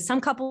struggles with this.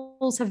 Some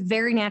couples have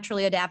very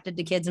naturally adapted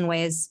to kids in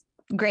ways.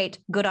 Great.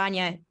 Good on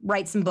you.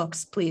 Write some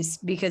books, please,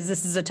 because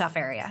this is a tough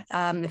area.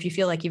 If you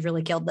feel like you've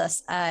really killed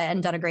this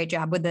and done a great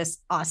job with this,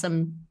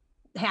 awesome.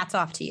 Hats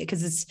off to you,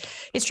 because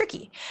it's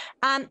tricky.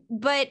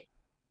 But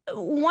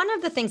one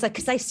of the things,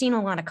 because I've seen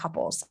a lot of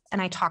couples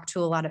and I talk to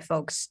a lot of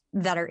folks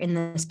that are in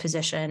this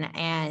position.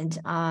 And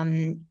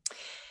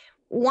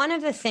one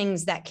of the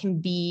things that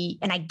can be,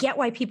 and I get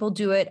why people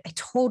do it, I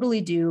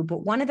totally do,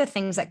 but one of the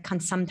things that can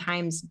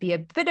sometimes be a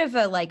bit of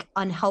a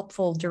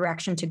unhelpful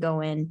direction to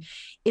go in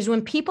is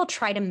when people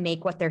try to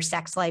make what their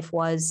sex life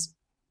was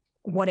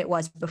what it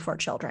was before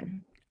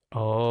children.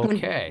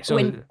 Okay.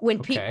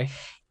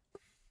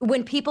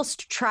 When people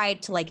try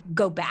to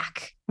go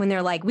back, when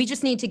they're like, we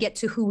just need to get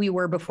to who we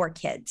were before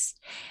kids.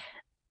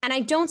 And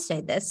I don't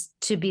say this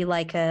to be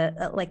like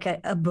a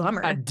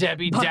bummer. A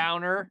Debbie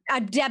Downer.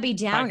 A Debbie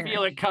Downer. I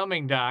feel it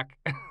coming, Doc.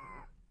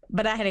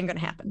 But that ain't going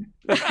to happen.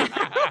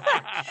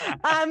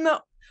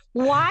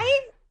 Why?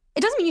 It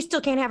doesn't mean you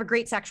still can't have a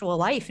great sexual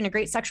life in a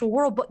great sexual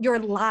world, but your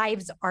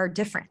lives are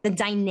different. The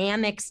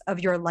dynamics of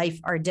your life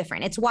are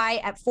different. It's why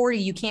at 40,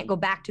 you can't go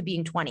back to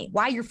being 20.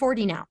 Why you're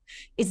 40 now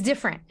is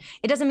different.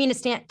 It doesn't mean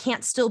it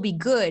can't still be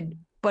good,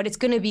 but it's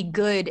going to be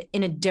good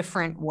in a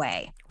different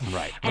way.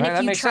 Right. And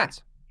that makes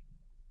sense.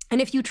 And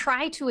if you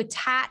try to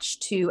attach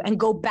to and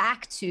go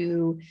back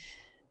to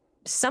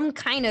some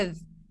kind of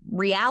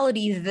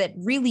reality that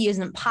really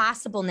isn't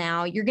possible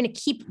now, you're going to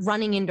keep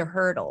running into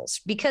hurdles.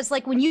 Because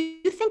when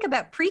you think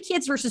about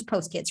pre-kids versus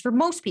post-kids, for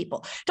most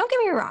people, don't get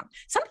me wrong,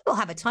 some people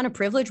have a ton of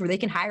privilege where they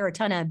can hire a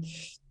ton of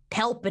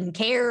help and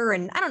care.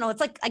 And I don't know,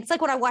 it's like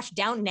when I watch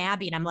Downton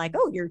Abbey and I'm like,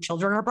 oh, your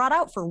children are brought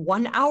out for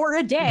 1 hour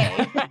a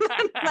day.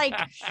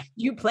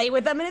 You play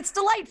with them and it's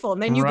delightful.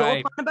 And then you go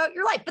on about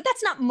your life. But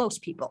that's not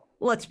most people.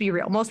 Let's be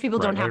real. Most people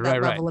don't have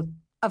that level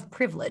of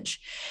privilege.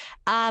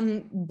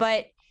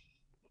 But,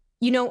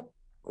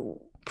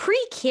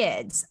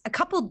 pre-kids, a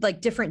couple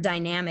different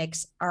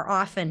dynamics are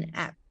often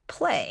at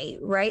play,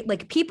 right?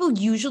 People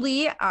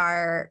usually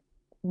are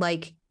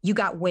you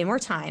got way more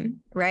time,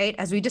 right?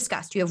 As we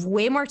discussed, you have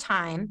way more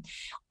time.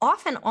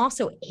 Often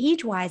also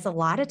age-wise, a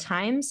lot of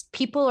times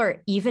people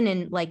are even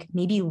in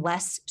maybe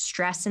less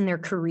stress in their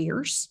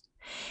careers.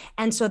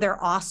 And so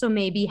they're also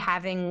maybe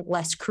having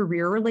less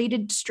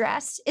career-related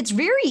stress. It's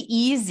very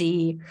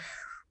easy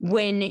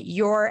when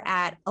you're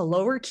at a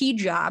lower key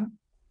job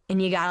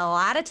and you got a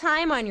lot of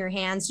time on your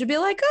hands to be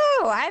like,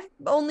 oh, I've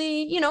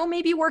only,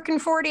 maybe working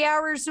 40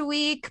 hours a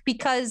week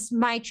because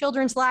my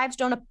children's lives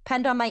don't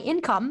depend on my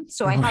income.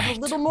 So I have a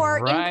little more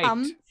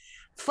income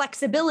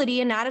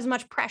flexibility and not as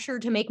much pressure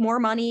to make more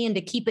money and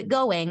to keep it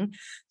going.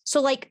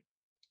 So like,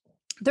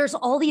 there's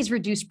all these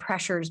reduced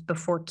pressures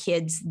before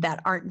kids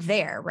that aren't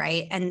there,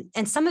 right?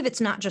 And some of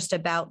it's not just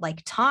about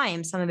like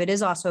time. Some of it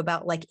is also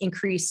about like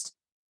increased,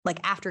 like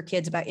after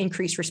kids, about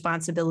increased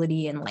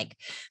responsibility and like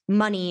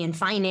money and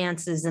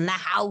finances and the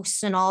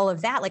house and all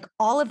of that. Like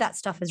all of that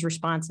stuff is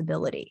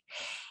responsibility.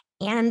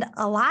 And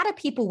a lot of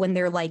people, when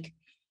they're like,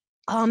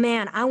 oh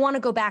man, I want to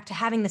go back to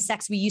having the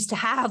sex we used to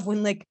have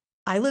when like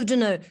I lived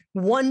in a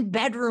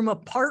 1-bedroom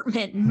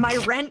apartment and my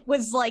rent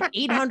was like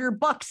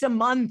 $800 a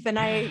month. And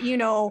I,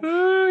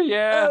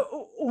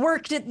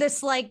 worked at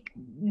this like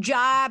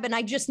job and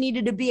I just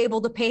needed to be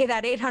able to pay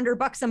that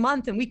 $800 a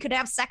month and we could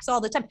have sex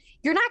all the time.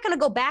 You're not going to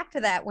go back to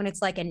that when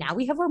it's like, and now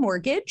we have a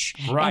mortgage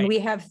and we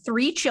have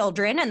 3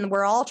 children and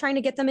we're all trying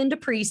to get them into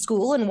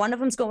preschool. And one of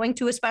them's going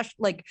to a special,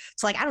 like,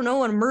 it's like, I don't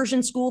know, an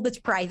immersion school that's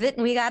private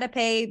and we got to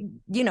pay,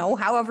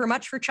 however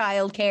much for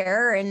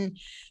childcare. And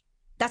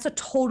that's a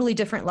totally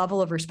different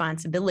level of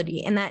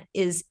responsibility. And that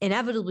is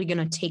inevitably going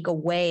to take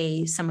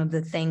away some of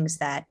the things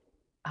that,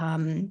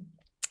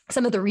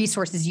 some of the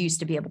resources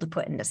used to be able to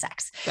put into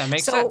sex. That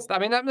makes sense. I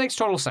mean, that makes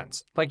total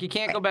sense. Like you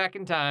can't go back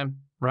in time,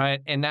 right?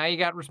 And now you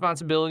got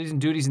responsibilities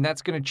and duties, and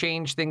that's going to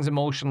change things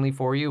emotionally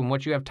for you and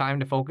what you have time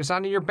to focus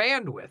on in your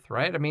bandwidth,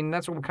 right? I mean,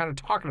 that's what we're kind of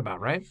talking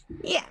about, right?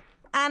 Yeah.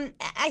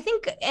 I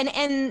think,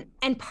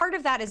 and part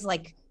of that is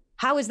like,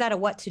 how is that a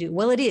what to do?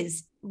 Well, it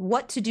is.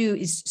 What to do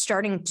is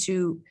starting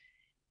to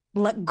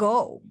let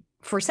go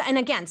and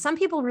again, some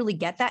people really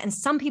get that. And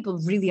some people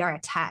really are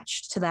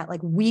attached to that. Like,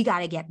 we got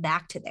to get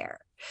back to there.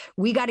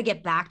 We got to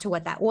get back to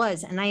what that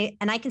was. And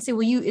I can say,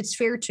 well, it's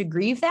fair to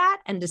grieve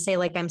that and to say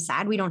like, I'm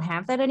sad we don't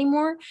have that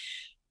anymore.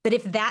 But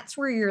if that's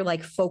where your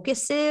like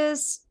focus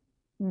is,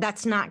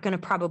 that's not going to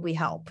probably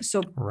help.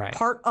 So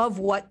part of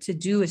what to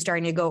do is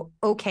starting to go,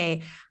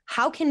 okay,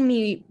 how can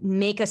we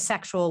make a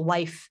sexual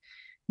life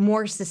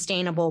more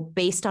sustainable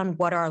based on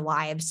what our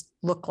lives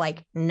look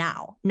like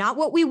now, not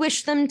what we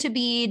wish them to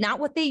be, not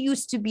what they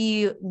used to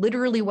be,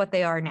 literally what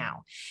they are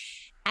now.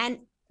 And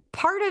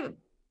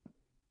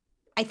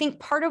I think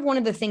part of one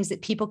of the things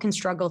that people can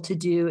struggle to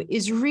do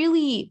is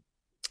really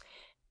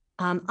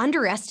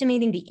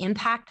underestimating the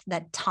impact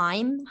that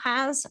time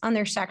has on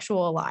their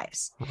sexual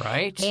lives.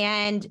 Right.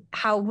 And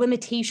how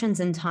limitations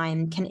in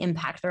time can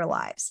impact their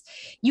lives.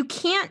 You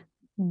can't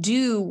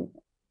do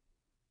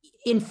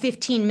in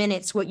 15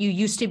 minutes what you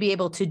used to be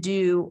able to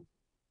do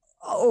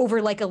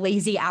over like a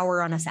lazy hour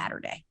on a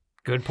Saturday.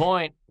 Good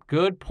point.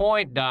 Good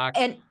point, Doc.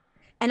 And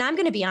I'm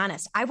going to be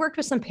honest, I've worked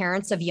with some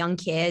parents of young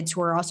kids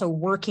who are also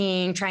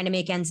working, trying to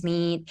make ends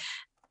meet,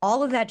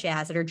 all of that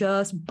jazz, that are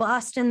just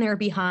busting their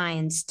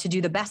behinds to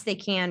do the best they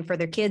can for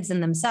their kids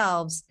and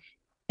themselves,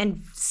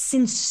 and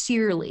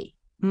sincerely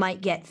might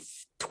get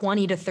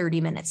 20 to 30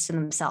 minutes to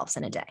themselves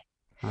in a day.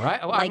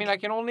 Right. Well, I mean, I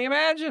can only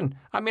imagine.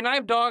 I mean, I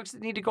have dogs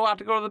that need to go out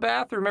to go to the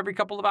bathroom every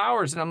couple of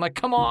hours. And I'm like,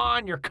 come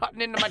on, you're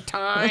cutting into my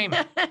time.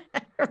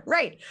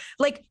 Right.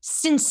 Like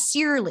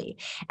sincerely.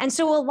 And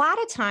so a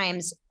lot of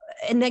times,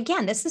 and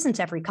again, this isn't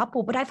every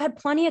couple, but I've had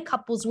plenty of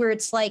couples where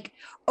it's like,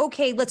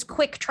 okay, let's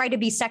try to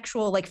be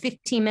sexual like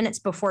 15 minutes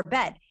before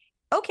bed.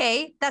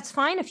 Okay, that's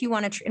fine if you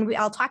want to. And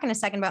I'll talk in a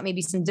second about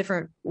maybe some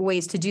different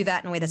ways to do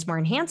that in a way that's more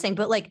enhancing.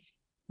 But like,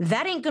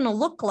 that ain't going to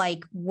look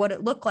like what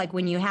it looked like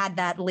when you had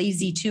that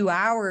lazy 2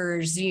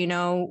 hours,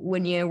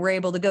 when you were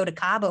able to go to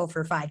Cabo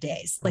for 5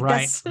 days. Like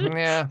right.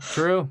 Yeah,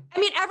 true. I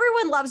mean,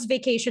 everyone loves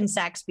vacation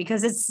sex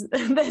because it's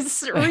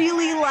this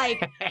really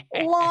like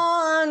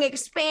long,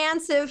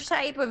 expansive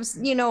type of,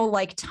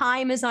 like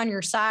time is on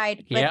your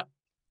side. But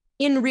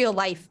in real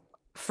life,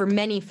 for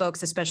many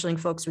folks, especially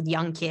folks with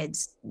young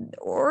kids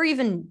or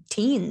even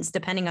teens,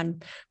 depending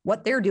on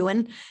what they're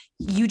doing,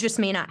 you just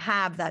may not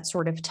have that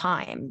sort of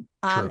time.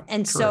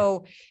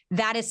 So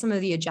that is some of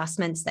the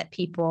adjustments that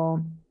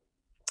people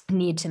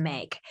need to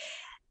make.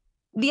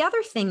 The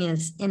other thing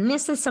is, and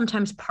this is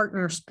sometimes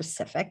partner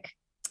specific,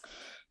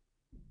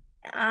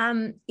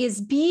 is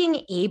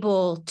being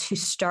able to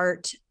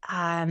start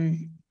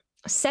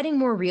setting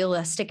more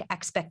realistic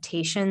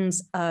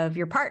expectations of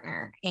your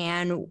partner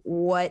and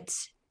what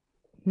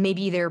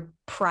maybe their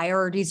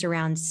priorities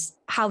around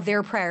how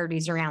their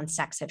priorities around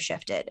sex have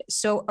shifted.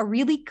 So a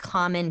really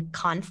common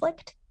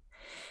conflict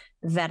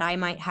that I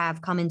might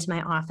have come into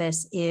my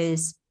office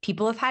is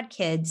people have had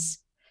kids.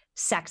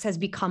 Sex has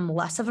become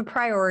less of a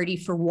priority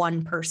for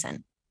one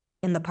person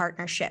in the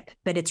partnership,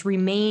 but it's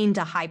remained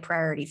a high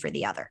priority for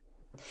the other.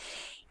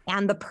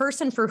 And the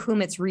person for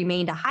whom it's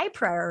remained a high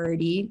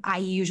priority,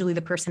 i.e. usually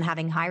the person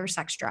having higher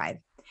sex drive,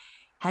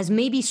 has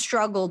maybe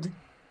struggled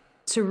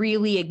to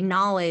really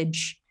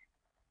acknowledge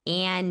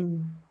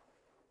and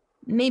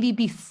maybe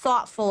be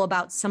thoughtful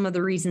about some of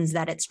the reasons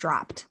that it's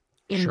dropped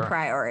in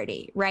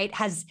priority, right?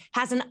 Has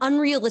an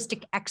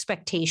unrealistic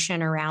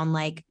expectation around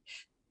like,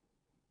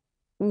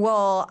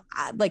 Well,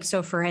 like,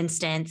 so for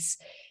instance,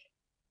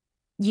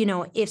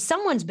 if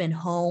someone's been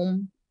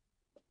home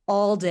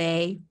all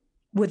day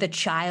with a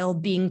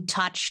child being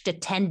touched,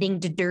 attending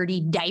to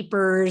dirty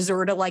diapers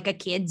or to like a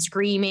kid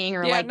screaming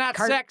or like not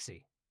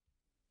sexy.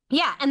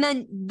 Yeah. And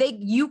then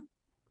you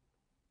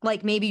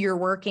like, maybe you're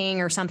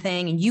working or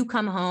something and you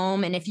come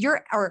home, and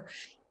or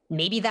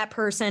maybe that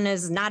person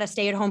is not a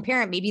stay-at-home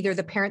parent. Maybe they're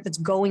the parent that's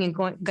going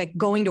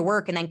to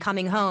work and then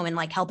coming home and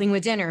like helping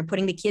with dinner and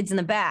putting the kids in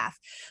the bath.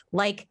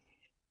 Like,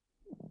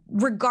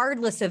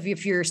 regardless of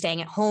if you're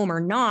staying at home or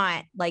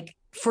not, like,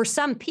 for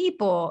some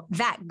people,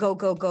 that go,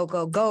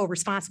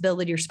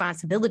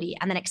 responsibility,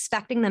 and then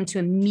expecting them to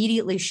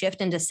immediately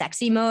shift into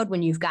sexy mode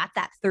when you've got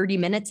that 30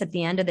 minutes at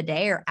the end of the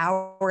day or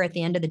hour at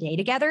the end of the day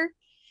together.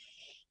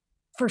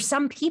 For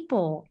some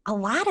people, a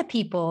lot of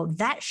people,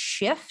 that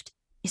shift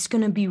is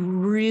going to be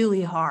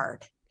really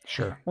hard.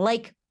 Sure.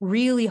 Like,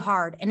 really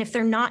hard. And if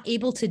they're not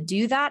able to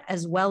do that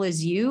as well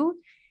as you,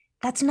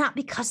 that's not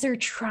because they're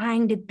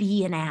trying to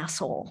be an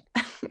asshole.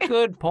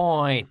 Good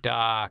point,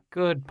 Doc.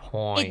 Good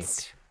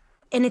point.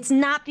 And it's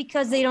not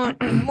because they don't,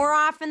 more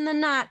often than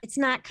not, it's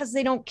not because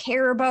they don't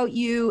care about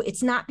you.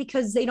 It's not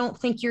because they don't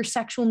think your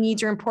sexual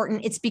needs are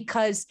important. It's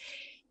because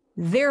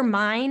their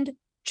mind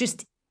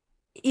just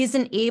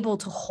isn't able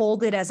to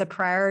hold it as a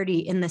priority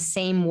in the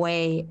same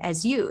way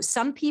as you.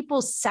 Some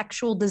people's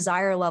sexual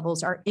desire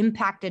levels are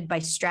impacted by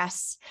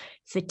stress,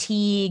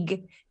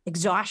 fatigue,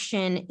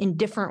 exhaustion in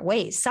different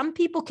ways. Some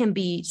people can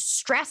be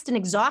stressed and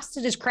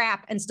exhausted as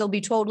crap and still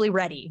be totally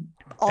ready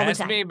all the time.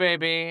 That's me,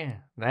 baby.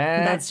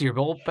 That's your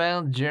old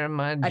pal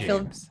Jeremiah James. I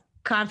feel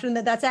confident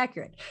that that's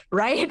accurate,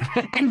 right?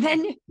 and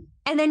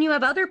then you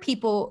have other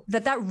people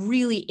that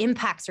really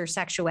impacts their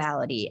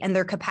sexuality and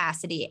their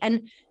capacity,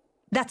 and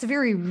that's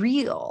very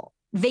real.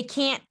 They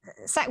can't.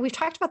 We've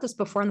talked about this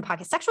before in the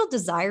podcast. Sexual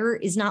desire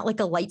is not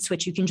like a light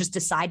switch you can just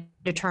decide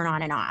to turn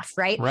on and off,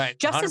 right? Right.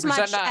 Just as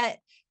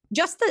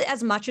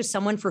much as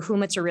someone for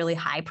whom it's a really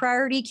high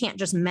priority can't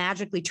just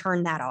magically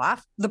turn that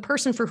off, the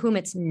person for whom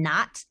it's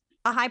not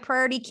a high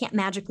priority can't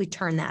magically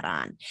turn that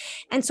on.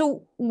 And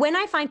so when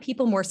I find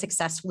people more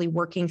successfully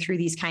working through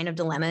these kind of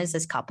dilemmas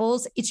as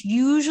couples, it's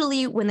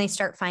usually when they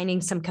start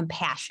finding some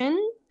compassion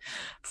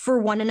for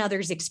one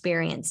another's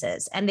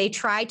experiences. And they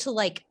try to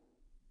like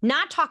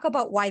not talk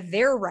about why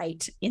they're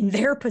right in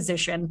their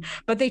position,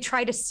 but they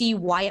try to see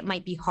why it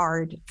might be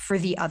hard for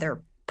the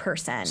other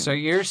person. So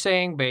you're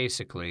saying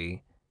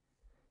basically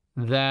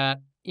that,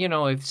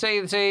 if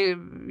say,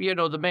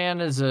 the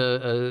man is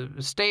a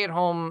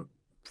stay-at-home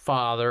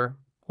father,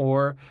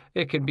 or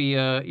it could be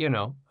a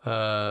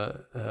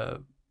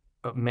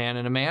man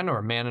and a man, or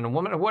a man and a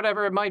woman, or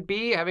whatever it might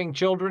be. Having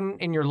children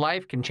in your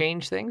life can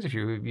change things. If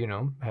you're,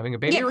 having a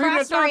baby, or even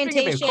adopting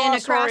a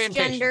baby, cross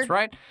gender,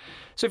 right?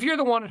 So if you're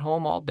the one at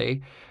home all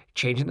day,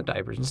 changing the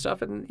diapers and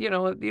stuff, and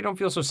you don't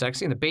feel so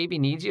sexy, and the baby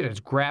needs you, and it's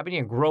grabbing you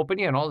and groping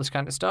you and all this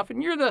kind of stuff,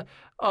 and you're the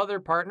other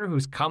partner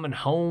who's coming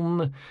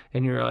home,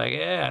 and you're like,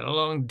 yeah, a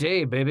long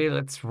day, baby,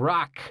 let's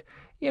rock.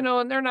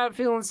 And they're not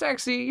feeling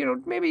sexy,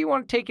 maybe you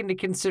want to take into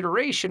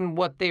consideration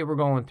what they were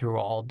going through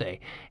all day.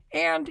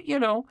 And,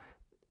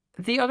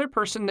 the other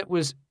person that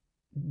was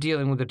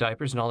dealing with the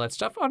diapers and all that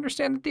stuff,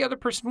 understand that the other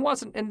person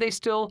wasn't, and they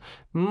still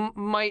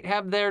might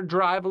have their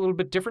drive a little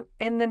bit different.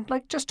 And then,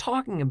 like, just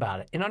talking about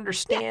it and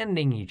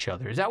understanding each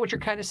other. Is that what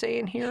you're kind of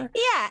saying here?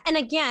 Yeah. And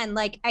again,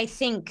 like, I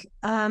think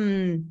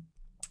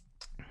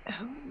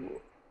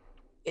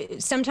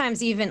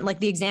sometimes even like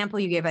the example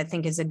you gave, I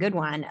think is a good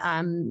one.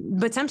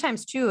 But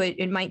sometimes too,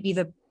 it might be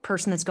the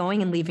person that's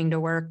going and leaving to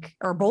work,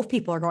 or both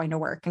people are going to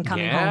work and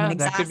coming home and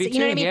exhausted. That could be too. You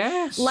know what I mean?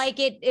 Yes. Like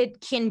it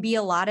can be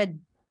a lot of,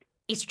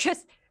 it's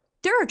just,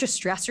 there are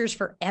just stressors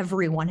for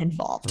everyone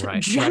involved,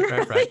 right,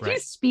 generally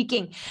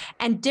speaking,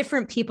 and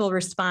different people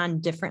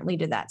respond differently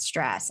to that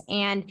stress.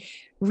 And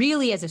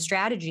really, as a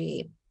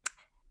strategy,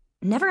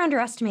 never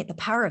underestimate the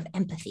power of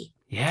empathy.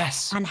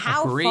 Yes. And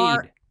how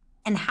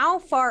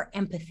far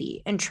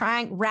empathy and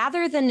trying,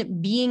 rather than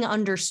being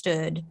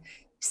understood,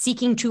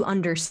 seeking to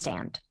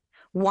understand.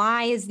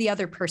 Why is the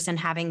other person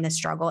having this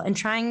struggle, and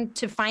trying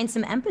to find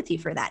some empathy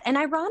for that? And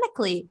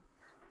ironically,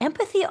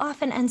 empathy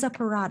often ends up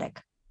erotic.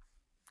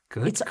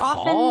 Good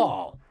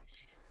call.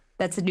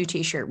 That's a new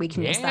t-shirt. We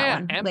can use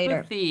that one later.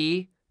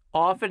 Empathy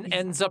often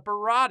ends up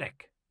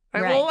erotic.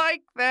 I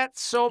like that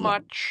so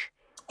much.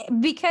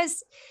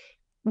 Because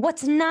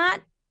let's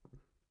say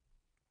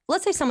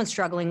someone's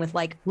struggling with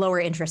like lower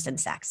interest in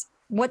sex.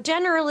 What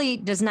generally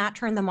does not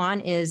turn them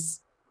on is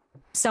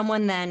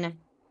someone then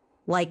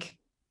like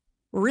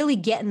really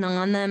getting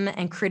on them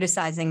and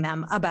criticizing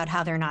them about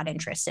how they're not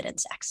interested in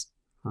sex.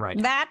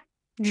 Right. That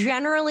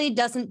generally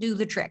doesn't do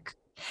the trick.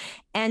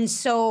 And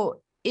so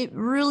it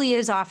really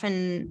is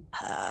often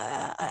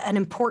an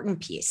important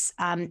piece.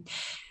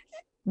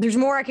 There's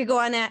more I could go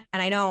on that.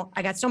 And I know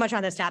I got so much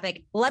on this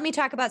topic. Let me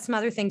talk about some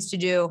other things to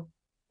do.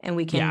 And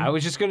we can. Yeah, I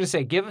was just going to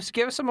say, give us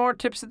some more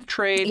tips of the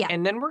trade,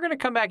 and then we're going to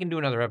come back and do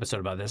another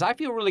episode about this. I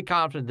feel really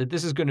confident that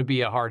this is going to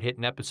be a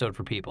hard-hitting episode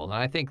for people, and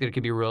I think that it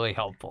can be really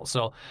helpful.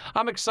 So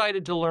I'm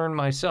excited to learn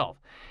myself.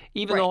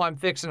 even though I'm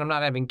fixed and I'm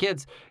not having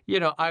kids,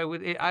 I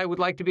would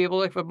like to be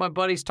able, if my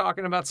buddy's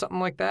talking about something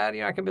like that,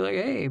 I can be like,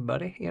 hey,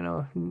 buddy,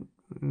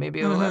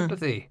 maybe a little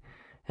empathy.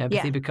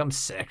 Empathy becomes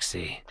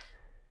sexy.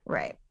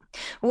 Right.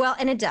 Well,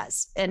 and it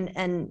does. And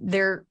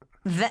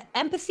the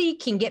empathy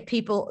can get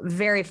people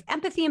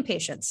empathy and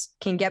patience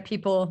can get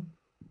people.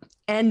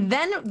 And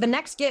then the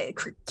next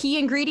key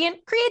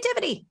ingredient,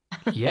 creativity.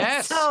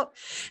 Yes.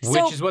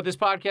 Which is what this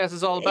podcast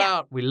is all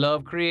about. We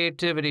love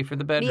creativity for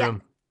the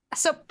bedroom. Yeah.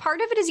 So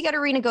part of it is you got to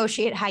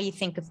renegotiate how you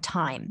think of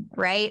time,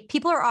 right?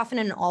 People are often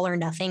in an all or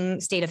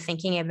nothing state of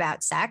thinking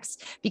about sex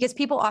because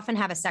people often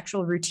have a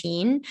sexual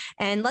routine.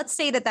 And let's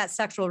say that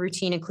sexual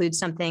routine includes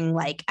something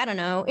like, I don't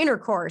know,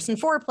 intercourse and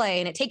foreplay,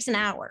 and it takes an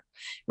hour,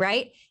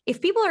 right?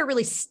 If people are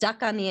really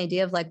stuck on the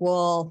idea of like,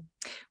 well,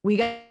 we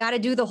got to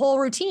do the whole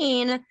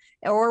routine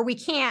or we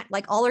can't,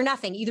 like all or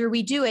nothing, either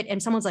we do it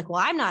and someone's like,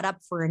 well, I'm not up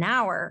for an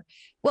hour.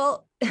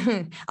 Well,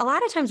 a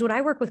lot of times what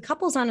I work with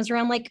couples on is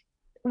around like,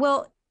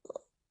 well,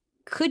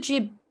 could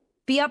you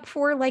be up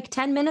for like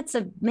 10 minutes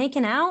of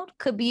making out?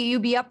 You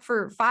be up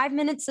for 5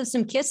 minutes of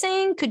some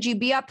kissing? Could you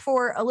be up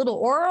for a little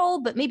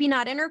oral, but maybe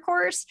not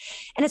intercourse?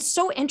 And it's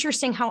so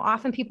interesting how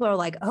often people are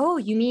like, oh,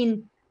 you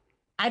mean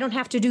I don't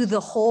have to do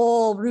the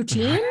whole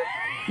routine?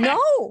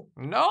 No,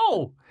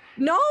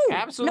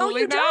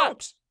 absolutely you not.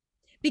 Don't.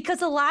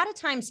 Because a lot of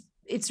times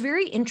it's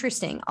very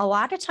interesting. A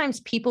lot of times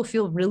people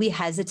feel really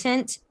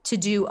hesitant to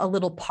do a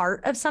little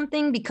part of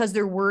something because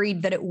they're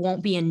worried that it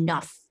won't be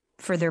enough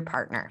for their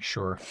partner.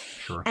 Sure.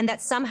 And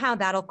that somehow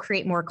that'll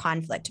create more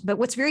conflict. But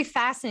what's very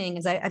fascinating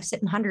is I've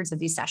sit in hundreds of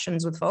these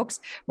sessions with folks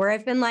where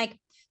I've been like,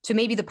 to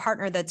maybe the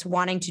partner that's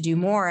wanting to do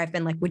more, I've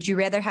been like, would you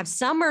rather have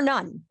some or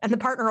none? And the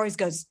partner always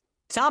goes,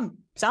 some,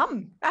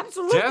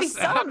 absolutely just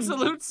some.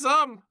 Absolute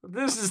some.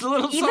 This is a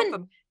little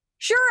something.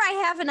 Sure,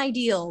 I have an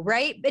ideal,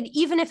 right? But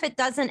even if it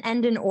doesn't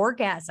end in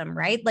orgasm,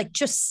 right? Like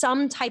just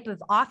some type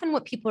of, often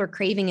what people are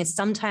craving is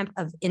some type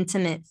of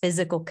intimate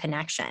physical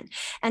connection.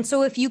 And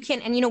so if you can,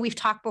 and we've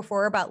talked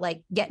before about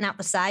like getting out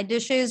the side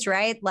dishes,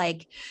 right?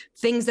 Like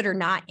things that are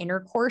not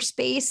intercourse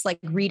based, like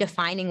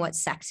redefining what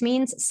sex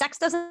means. Sex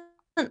doesn't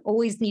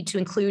always need to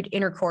include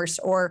intercourse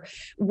or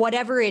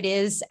whatever it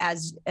is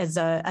as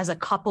a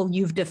couple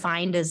you've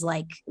defined as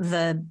like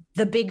the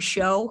big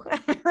show,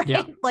 right?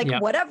 Yeah.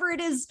 Whatever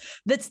it is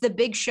that's the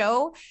big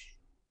show,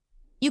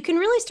 you can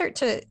really start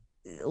to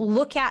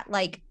look at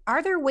like,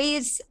 are there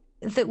ways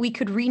that we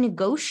could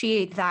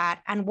renegotiate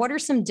that? And what are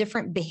some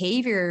different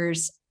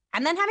behaviors?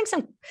 And then having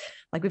some,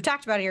 like we've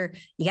talked about here,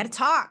 you got to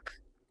talk.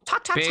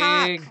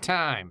 Big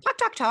time.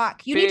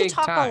 Talk. You need to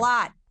talk a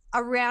lot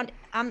around,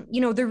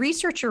 the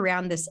research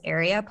around this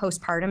area,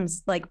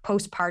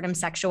 postpartum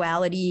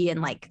sexuality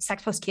and like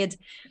sex post kids,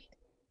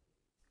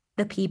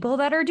 the people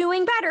that are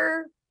doing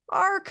better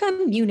are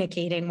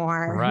communicating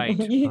more. Right.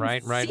 See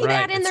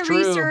that in the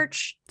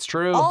research. It's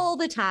true all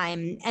the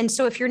time. And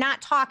so if you're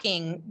not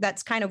talking,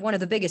 that's kind of one of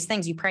the biggest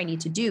things you probably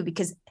need to do,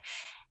 because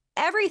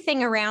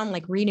everything around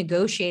like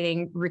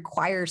renegotiating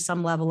requires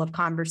some level of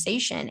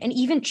conversation and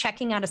even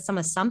checking out of some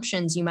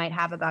assumptions you might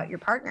have about your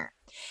partner.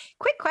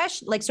 Quick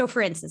question, like, so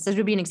for instance, this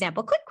would be an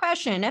example. Quick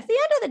question. At the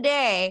end of the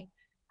day,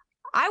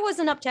 I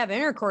wasn't up to have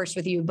intercourse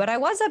with you, but I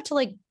was up to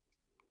like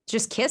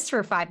just kiss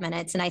for 5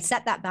 minutes. And I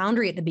set that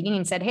boundary at the beginning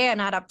and said, hey, I'm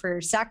not up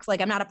for sex.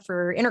 Like I'm not up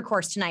for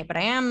intercourse tonight, but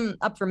I am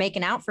up for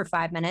making out for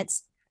 5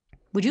 minutes.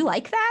 Would you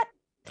like that?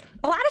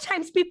 A lot of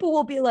times people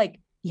will be like,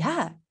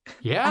 yeah,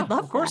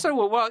 of course I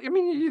will. Well, I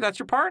mean, that's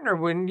your partner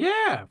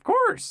of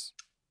course.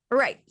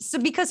 Right. So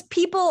because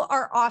people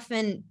are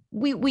often,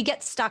 we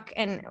get stuck,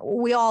 and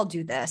we all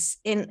do this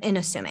in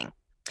assuming.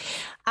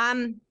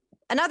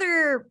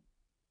 Another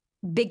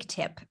big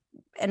tip,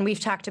 and we've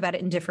talked about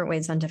it in different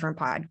ways on different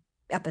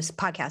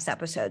podcast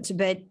episodes,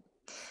 but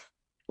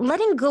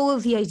letting go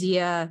of the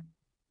idea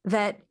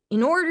that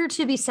in order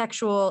to be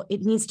sexual,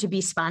 it needs to be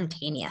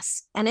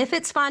spontaneous. And if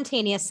it's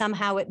spontaneous,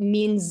 somehow it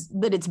means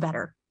that it's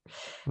better.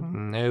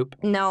 Nope.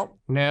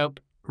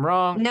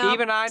 Wrong. Nope.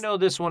 Even I know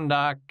this one,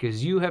 Doc,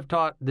 because you have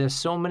taught this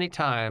so many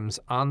times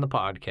on the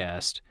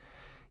podcast.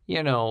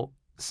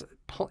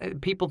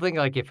 People think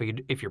like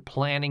if you're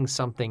planning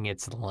something,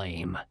 it's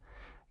lame.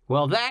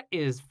 Well, that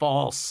is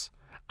false.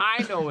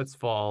 I know it's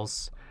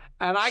false.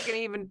 And I can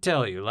even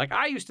tell you, like,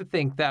 I used to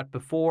think that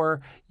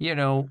before,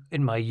 in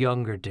my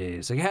younger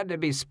days. It had to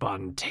be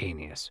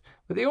spontaneous.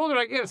 But the older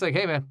I get, it's like,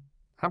 hey, man,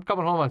 I'm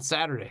coming home on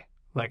Saturday.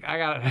 Like,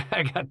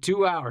 I got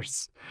 2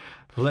 hours.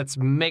 Let's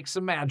make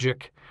some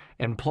magic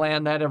and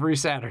plan that every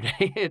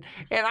Saturday.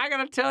 And I got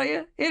to tell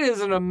you, it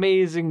is an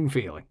amazing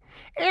feeling.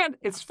 And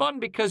it's fun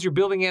because you're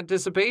building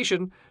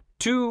anticipation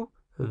to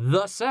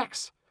the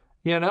sex,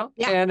 Yeah.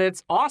 And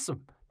it's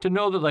awesome to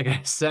know that, like I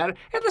said,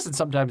 and listen,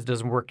 sometimes it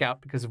doesn't work out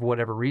because of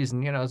whatever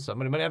reason,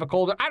 somebody might have a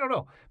cold. I don't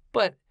know.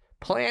 But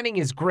planning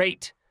is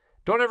great.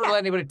 Don't ever let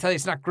anybody tell you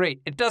it's not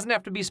great. It doesn't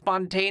have to be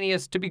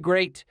spontaneous to be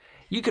great.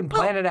 You can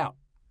plan it out.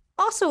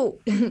 Also,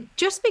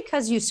 just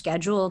because you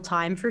schedule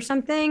time for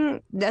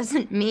something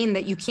doesn't mean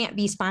that you can't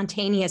be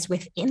spontaneous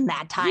within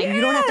that time.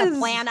 You don't have to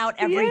plan out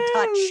every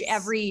touch,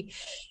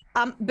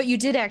 But you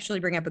did actually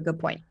bring up a good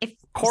point. If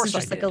Of course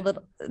this is I just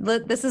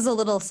like this is a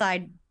little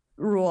side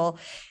rule.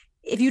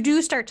 If you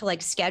do start to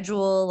like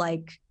schedule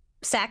like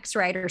sex,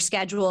 right, or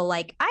schedule,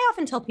 like I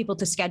often tell people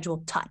to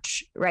schedule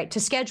touch, right, to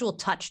schedule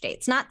touch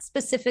dates, not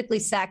specifically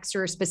sex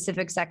or a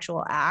specific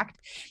sexual act,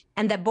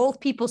 and that both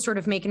people sort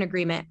of make an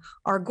agreement.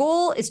 Our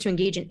goal is to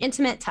engage in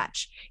intimate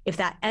touch. If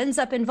that ends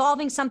up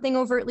involving something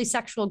overtly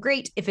sexual,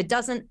 great. If it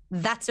doesn't,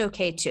 that's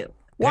okay too.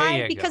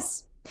 Why?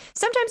 Because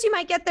sometimes you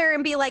might get there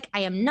and be like, I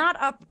am not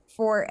up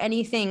for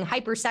anything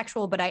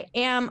hypersexual, but I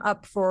am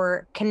up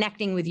for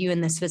connecting with you in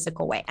this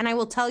physical way. And I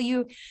will tell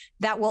you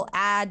that will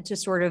add to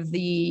sort of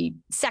the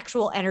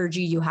sexual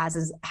energy you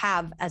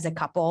have as a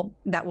couple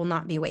that will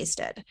not be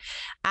wasted.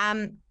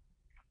 As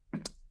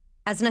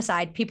an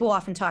aside, people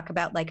often talk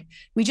about like,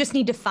 we just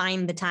need to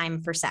find the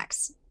time for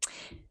sex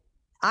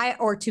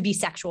or to be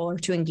sexual or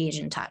to engage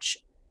in touch.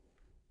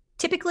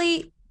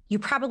 Typically, you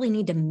probably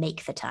need to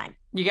make the time.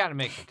 You got to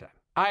make the time.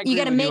 I agree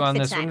with you on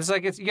this one. It's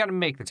like you got to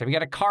make the time. You got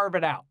to carve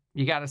it out.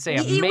 You got to say,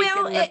 I'm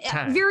making the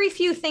time. Very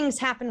few things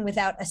happen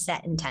without a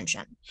set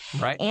intention.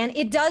 Right. And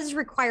it does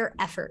require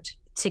effort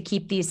to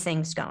keep these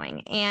things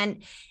going.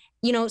 And,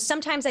 you know,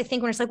 sometimes I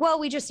think when it's like, well,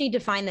 we just need to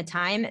find the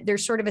time,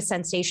 there's sort of a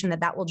sensation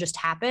that will just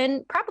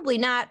happen. Probably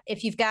not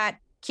if you've got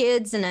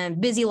kids and a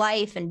busy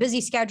life and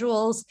busy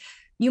schedules.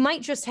 You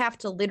might just have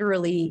to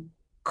literally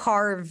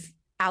carve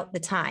out the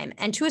time.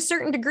 And to a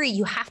certain degree,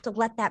 you have to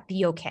let that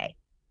be okay.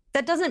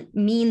 That doesn't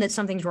mean that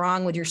something's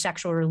wrong with your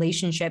sexual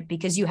relationship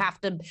because you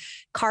have to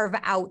carve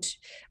out.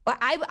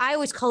 I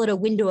always call it a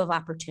window of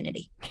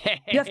opportunity.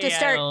 You have to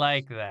start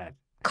like that.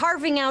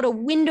 Carving out a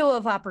window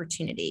of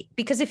opportunity,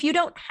 because if you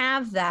don't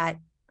have that,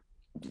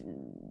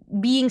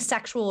 being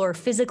sexual or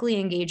physically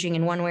engaging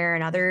in one way or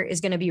another is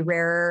going to be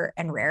rarer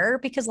and rarer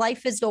because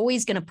life is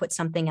always going to put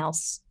something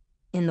else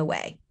in the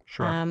way.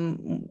 Sure.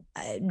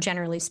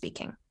 Generally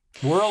speaking.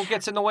 World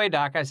gets in the way,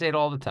 Doc. I say it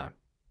all the time.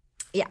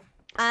 Yeah.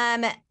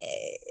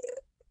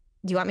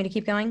 Do you want me to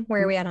keep going?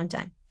 Where are we at on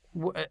time?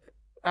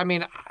 I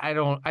mean,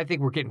 I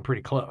think we're getting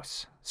pretty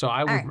close. So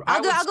I would. Right.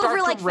 I'll go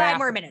for like 5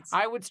 more minutes.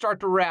 I would start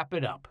to wrap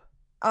it up.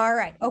 All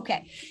right.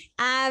 Okay.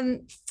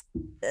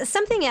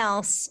 Something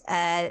else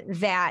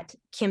that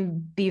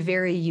can be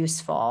very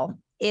useful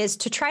is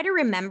to try to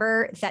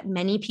remember that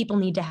many people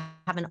need to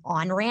have an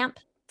on-ramp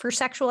for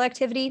sexual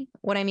activity.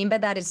 What I mean by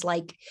that is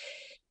like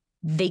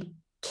they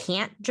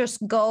can't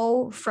just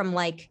go from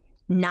like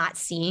not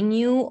seeing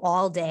you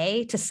all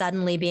day to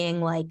suddenly being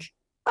like,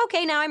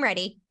 okay, now I'm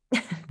ready.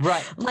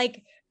 Right.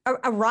 Like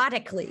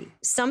erotically,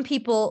 some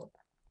people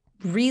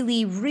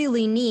really,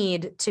 really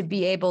need to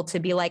be able to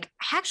be like,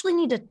 I actually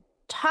need to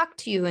talk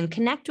to you and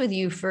connect with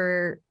you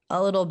for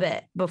a little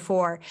bit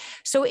before.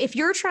 So if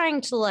you're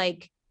trying to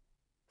like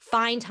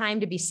find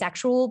time to be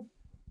sexual,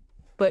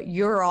 but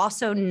you're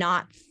also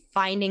not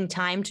finding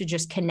time to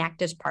just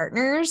connect as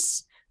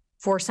partners,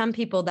 for some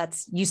people,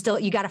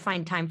 you got to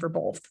find time for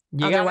both.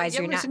 Otherwise,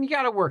 you're not. You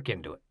got to work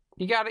into it.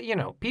 You got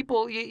to,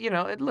 people,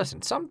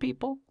 listen, some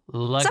people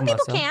like some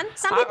people myself, can.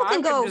 Some people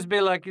can go. Just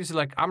be like,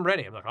 I'm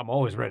ready. I'm like, I'm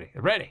always ready.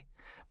 Ready.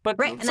 But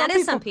right. And that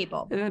is some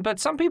people. But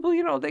some people,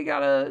 they got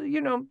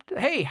to,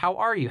 hey, how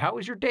are you? How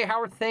was your day?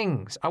 How are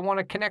things? I want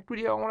to connect with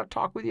you. I want to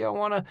talk with you. I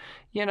want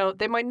to,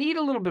 they might need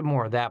a little bit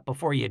more of that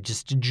before you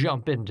just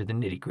jump into the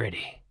nitty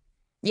gritty.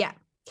 Yeah.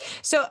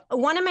 So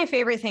one of my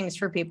favorite things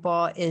for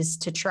people is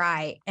to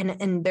try,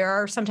 and there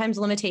are sometimes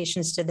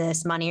limitations to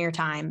this, money or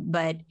time,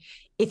 but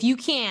if you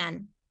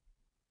can,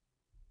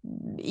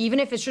 even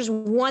if it's just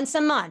once a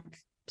month,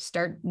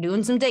 start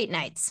doing some date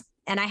nights.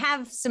 And I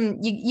have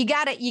some,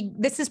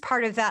 this is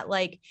part of that,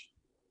 like,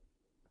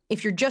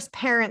 if you're just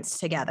parents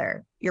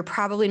together, you're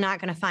probably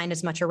not going to find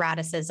as much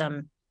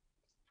eroticism.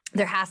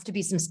 There has to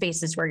be some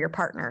spaces where you're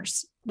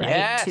partners, right?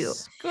 Yes, too.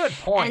 Good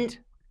point.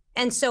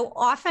 And so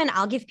often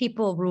I'll give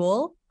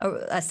people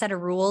a set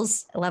of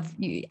rules.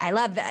 I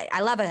love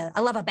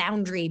a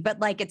boundary, but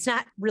like, it's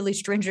not really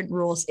stringent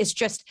rules. It's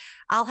just,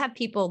 I'll have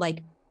people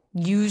like,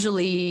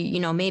 usually,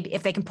 maybe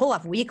if they can pull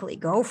off weekly,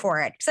 go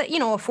for it. So,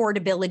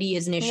 affordability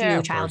is an issue,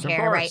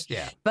 childcare, right?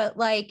 Yeah. But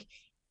like,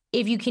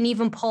 if you can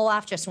even pull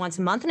off just once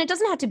a month, and it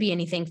doesn't have to be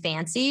anything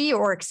fancy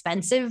or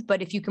expensive,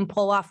 but if you can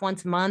pull off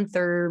once a month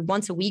or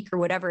once a week or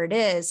whatever it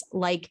is,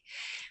 like,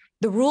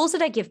 the rules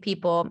that I give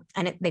people,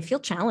 and they feel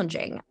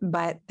challenging,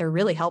 but they're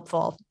really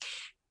helpful.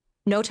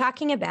 No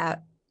talking about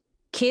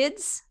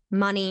kids,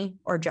 money,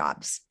 or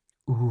jobs.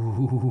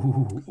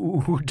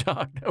 Ooh,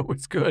 Doc, that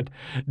was good.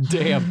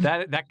 Damn,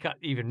 that cut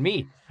even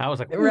me. I was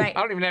like, right.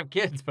 I don't even have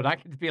kids, but I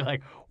could be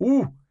like,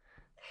 ooh.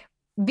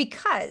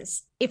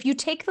 Because if you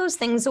take those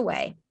things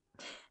away,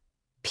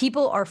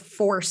 people are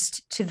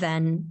forced to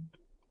then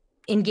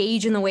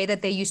engage in the way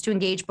that they used to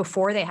engage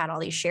before they had all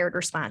these shared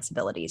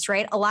responsibilities,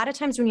 right? A lot of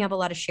times when you have a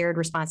lot of shared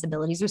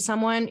responsibilities with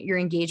someone, your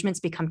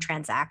engagements become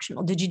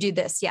transactional. Did you do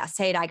this? Yes.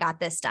 Hey, I got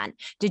this done.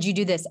 Did you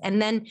do this?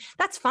 And then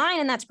that's fine.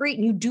 And that's great.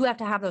 And you do have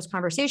to have those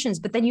conversations,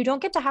 but then you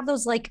don't get to have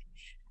those like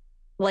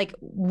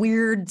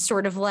weird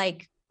sort of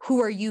like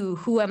who are you?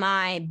 Who am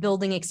I?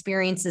 Building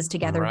experiences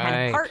together,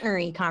 kind of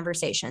partnery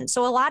conversation.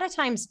 So a lot of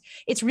times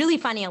it's really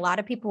funny. A lot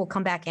of people will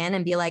come back in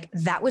and be like,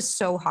 that was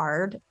so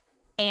hard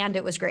and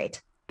it was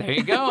great. There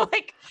you go.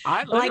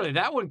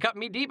 That one cut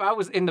me deep. I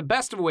was in the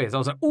best of ways. I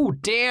was like, "Ooh,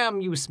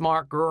 damn, you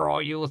smart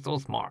girl. You were so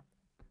smart."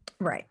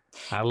 Right.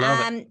 I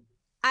love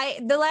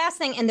it. The last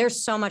thing, and there's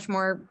so much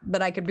more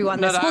that I could do on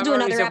this. We'll do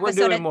another episode.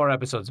 We're doing more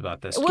episodes about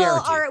this.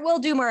 We'll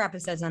do more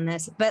episodes on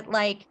this. But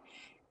like,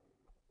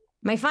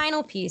 my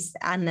final piece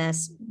on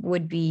this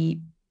would be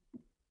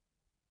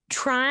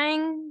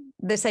trying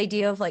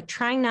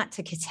not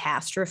to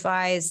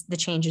catastrophize the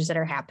changes that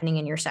are happening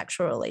in your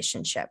sexual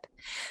relationship.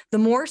 The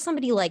more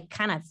somebody like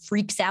kind of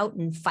freaks out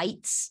and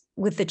fights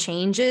with the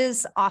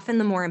changes, often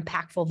the more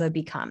impactful they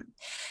become.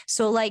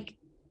 So like,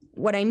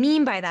 what I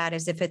mean by that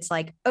is if it's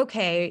like,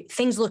 okay,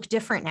 things look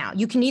different now,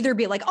 you can either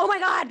be like, oh my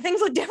God, things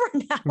look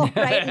different now,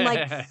 right? And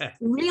like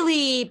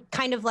really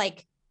kind of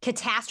like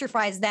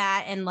catastrophize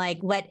that and like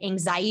let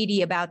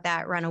anxiety about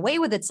that run away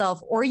with itself.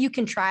 Or you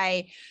can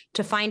try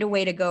to find a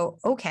way to go,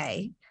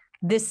 okay,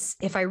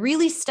 if I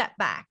really step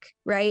back,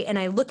 right, and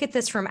I look at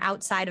this from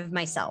outside of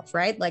myself,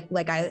 right,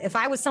 if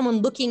I was someone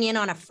looking in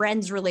on a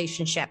friend's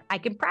relationship, I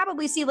could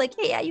probably see like,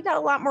 hey, yeah, you got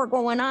a lot more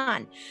going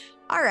on.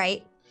 All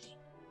right,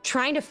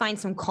 trying to find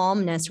some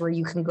calmness where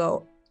you can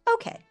go,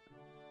 okay,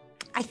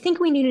 I think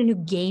we need a new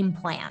game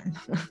plan.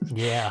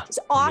 Yeah.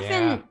 So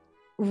often,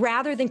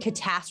 rather than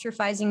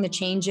catastrophizing the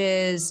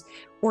changes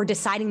or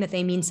deciding that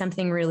they mean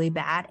something really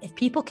bad, if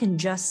people can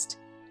just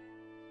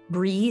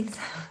breathe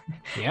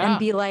and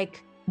be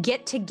like,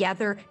 get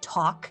together,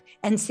 talk,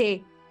 and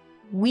say,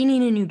 we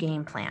need a new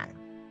game plan.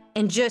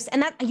 And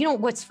that, you know,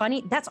 what's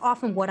funny, that's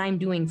often what I'm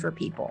doing for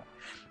people,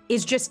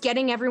 is just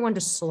getting everyone to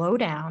slow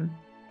down,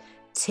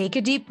 take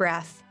a deep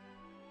breath.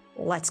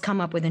 Let's come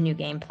up with a new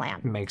game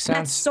plan. Makes sense.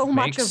 And that's so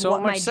much of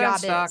what my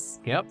job is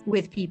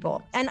with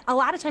people. And a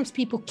lot of times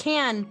people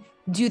can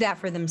do that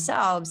for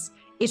themselves.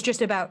 It's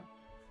just about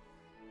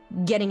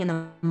getting in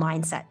the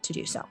mindset to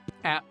do so.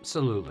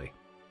 Absolutely.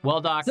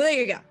 Well, Doc. So there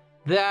you go.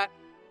 That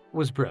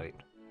was brilliant.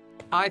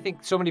 I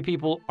think so many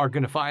people are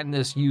going to find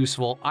this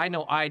useful. I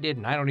know I did,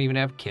 and I don't even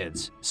have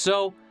kids.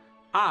 So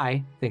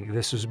I think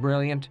this was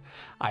brilliant.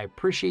 I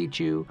appreciate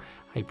you.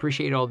 I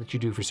appreciate all that you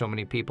do for so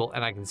many people,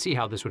 and I can see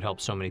how this would help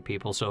so many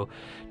people. So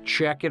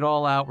check it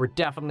all out. We're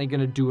definitely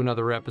going to do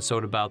another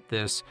episode about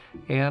this.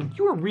 And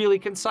you were really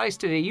concise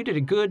today. You did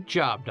a good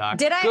job, Doc.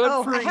 Did I?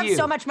 Good for I have you.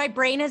 so much. My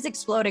brain is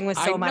exploding with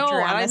so much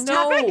around this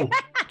topic.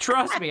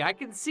 Trust me, I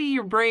can see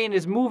your brain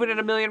is moving at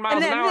 1,000,000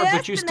 miles an hour.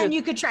 But then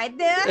you could try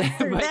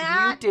this or but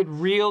that. You did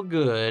real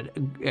good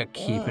at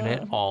keeping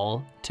it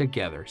all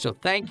together. So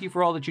thank you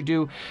for all that you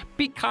do.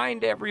 Be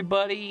kind to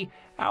everybody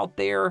out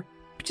there.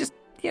 Just,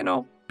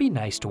 be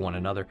nice to one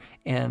another,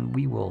 and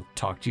we will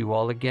talk to you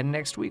all again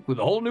next week with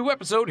a whole new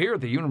episode here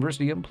at the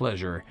University of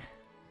Pleasure.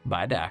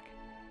 Bye, Doc.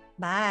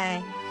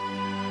 Bye.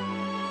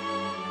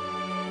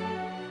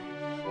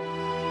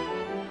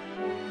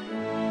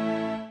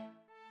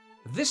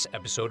 This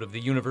episode of the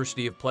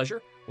University of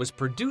Pleasure was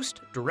produced,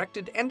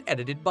 directed, and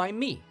edited by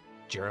me,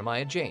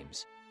 Jeremiah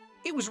James.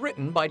 It was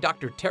written by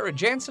Dr. Tara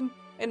Jansen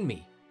and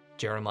me,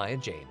 Jeremiah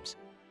James.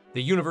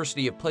 The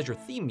University of Pleasure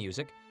theme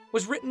music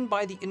was written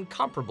by the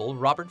incomparable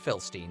Robert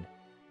Felstein.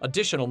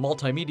 Additional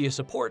multimedia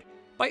support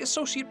by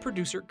associate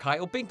producer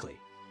Kyle Binkley.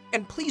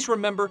 And please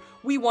remember,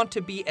 we want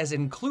to be as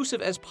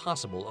inclusive as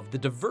possible of the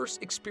diverse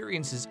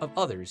experiences of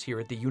others here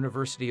at the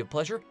University of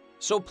Pleasure.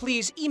 So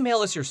please email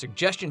us your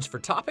suggestions for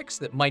topics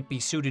that might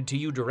be suited to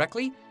you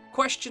directly,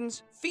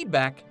 questions,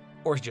 feedback,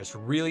 or just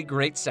really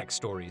great sex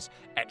stories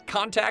at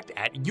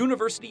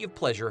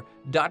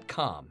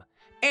contact@universityofpleasure.com.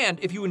 And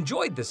if you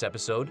enjoyed this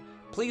episode,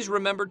 please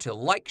remember to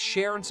like,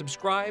 share, and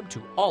subscribe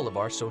to all of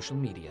our social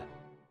media.